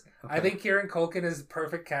iterations. Okay. I think Kieran Culkin is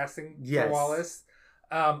perfect casting for Wallace.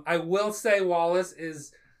 I will say Wallace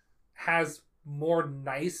has more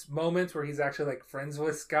nice moments where he's actually like friends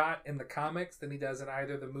with Scott in the comics than he does in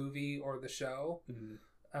either the movie or the show.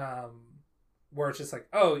 Mm-hmm. Where it's just like,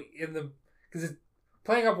 because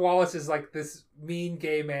playing up Wallace is like this mean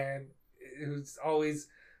gay man who's always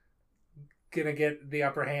gonna get the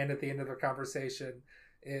upper hand at the end of the conversation.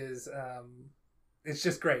 It's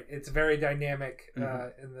just great. It's very dynamic.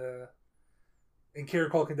 Mm-hmm. And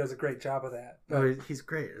Kieran Culkin does a great job of that. But he's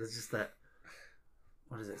great. It's just that.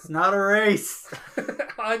 What is it? It's not a race.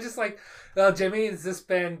 I'm just like, well, Jimmy, has this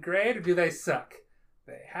band great or do they suck?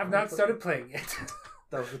 They have not started playing yet.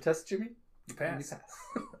 That was the test, Jimmy? You passed.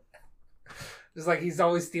 Just like he's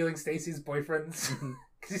always stealing Stacy's boyfriends.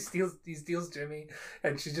 Because he steals Jimmy.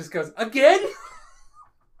 And she just goes, again?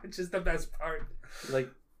 Which is the best part. He,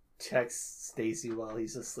 like, checks Stacy while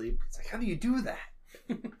he's asleep. It's like, how do you do that?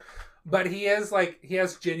 But he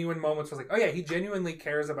has genuine moments where it's like, oh yeah, he genuinely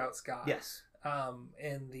cares about Scott. Yes.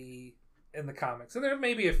 In the comics. And there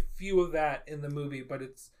may be a few of that in the movie, but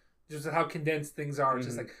it's just how condensed things are. It's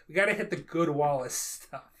just like, we got to hit the good Wallace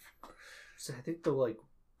stuff. So I think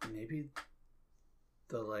maybe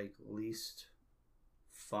the least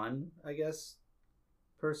fun, I guess,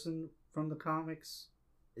 person from the comics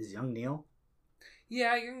is young Neil.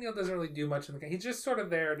 Yeah, young Neil doesn't really do much in the he's just sort of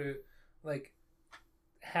there to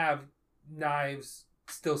have Knives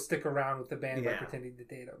still stick around with the band by pretending to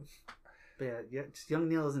date him. But yeah, just young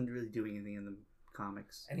Neil isn't really doing anything in the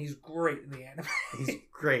comics. And he's great in the anime. He's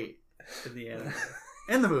great in the anime.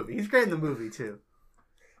 And the movie. He's great in the movie, too.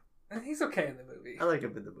 And he's okay in the movie. I like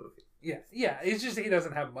him in the movie. Yeah. It's just he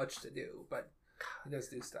doesn't have much to do, but he does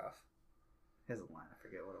do stuff. He has a line. I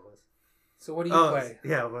forget what it was. So what do you play?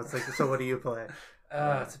 Yeah, well, it's like, so what do you play?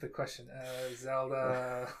 That's a big question.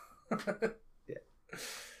 Zelda. Yeah.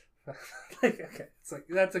 Okay. It's like,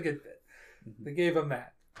 that's a good bit. Mm-hmm. They gave him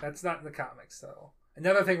that. That's not in the comics, so.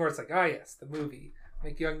 Another thing where it's like, yes, the movie.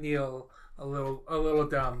 Make young Neil a little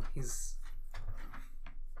dumb. He's...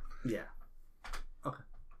 Yeah. Okay.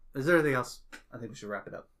 Is there anything else? I think we should wrap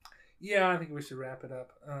it up. Yeah, I think we should wrap it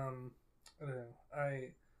up. I don't know.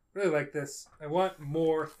 I really like this. I want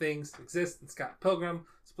more things to exist in Scott Pilgrim,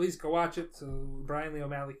 so please go watch it so Brian Lee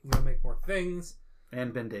O'Malley can go make more things.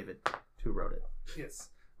 And Ben David, who wrote it. Yes.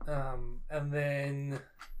 And then...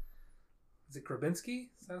 Is it Grabinski?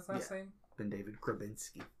 Is that his last name? Ben David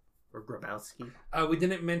Grabinski. Or Grabowski. We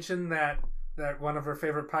didn't mention that one of our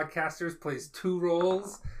favorite podcasters plays 2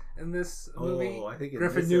 roles in this movie. Oh, I think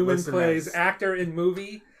Griffin Newman plays actor in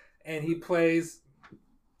movie, and he plays...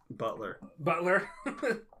 Butler.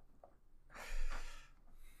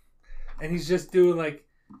 And he's just doing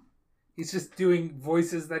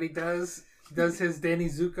voices that he does. He does his Danny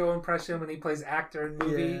Zuko impression when he plays actor in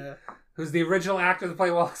movie. Yeah. Who's the original actor to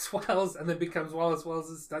play Wallace Wells and then becomes Wallace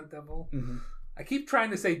Wells' stunt double. Mm-hmm. I keep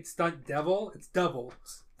trying to say stunt devil. It's double.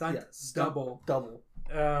 Double.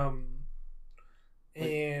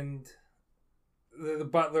 And the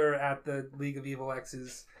butler at the League of Evil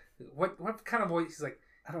X's. What kind of voice? He's like...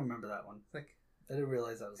 I don't remember that one. Like, I didn't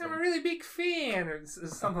realize that was... I'm a really big fan, or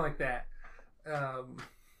something like that.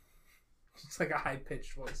 It's like a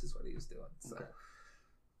high-pitched voice is what he was doing. So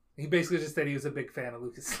he basically just said he was a big fan of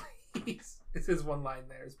Lucas Lee. It's his one line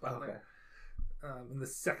there, his butler. Okay. In the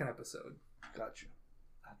second episode. Gotcha.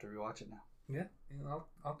 I have to rewatch it now. Yeah,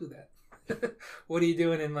 I'll do that. What are you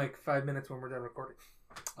doing in 5 minutes when we're done recording?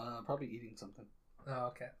 Probably eating something. Oh,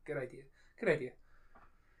 okay. Good idea.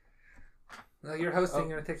 Well, you're hosting.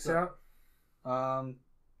 You're going to take us out?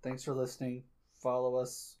 Thanks for listening. Follow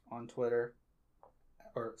us on Twitter.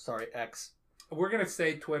 X. We're going to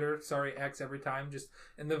say Twitter, X every time, just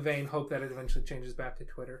in the vein, hope that it eventually changes back to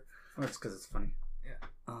Twitter. That's because it's funny. Yeah.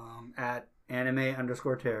 At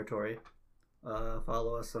anime_territory.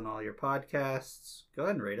 Follow us on all your podcasts. Go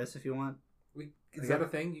ahead and rate us if you want. Is that a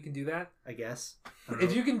thing? You can do that? I guess.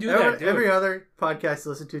 If you can do that, do every it. other podcast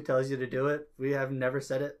you listen to tells you to do it. We have never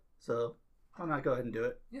said it, so why not go ahead and do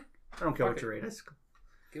it? Yeah. I don't care what you rate us.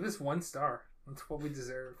 Give us 1 star. That's what we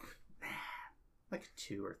deserve. Like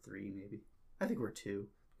 2 or 3, maybe. I think we're 2.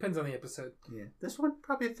 Depends on the episode. Yeah. This one,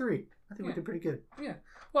 probably a 3. I think we did pretty good. Yeah.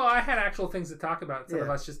 Well, I had actual things to talk about instead of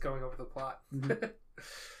us just going over the plot. Mm-hmm.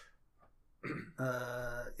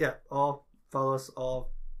 Follow us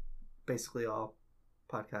basically all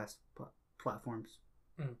podcast platforms.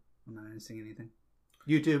 Mm. I'm not missing anything.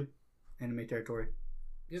 YouTube, Anime Territory,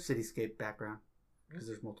 Yep. Cityscape background, because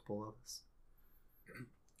there's multiple of us.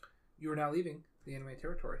 You are now leaving the anime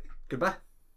territory. Goodbye.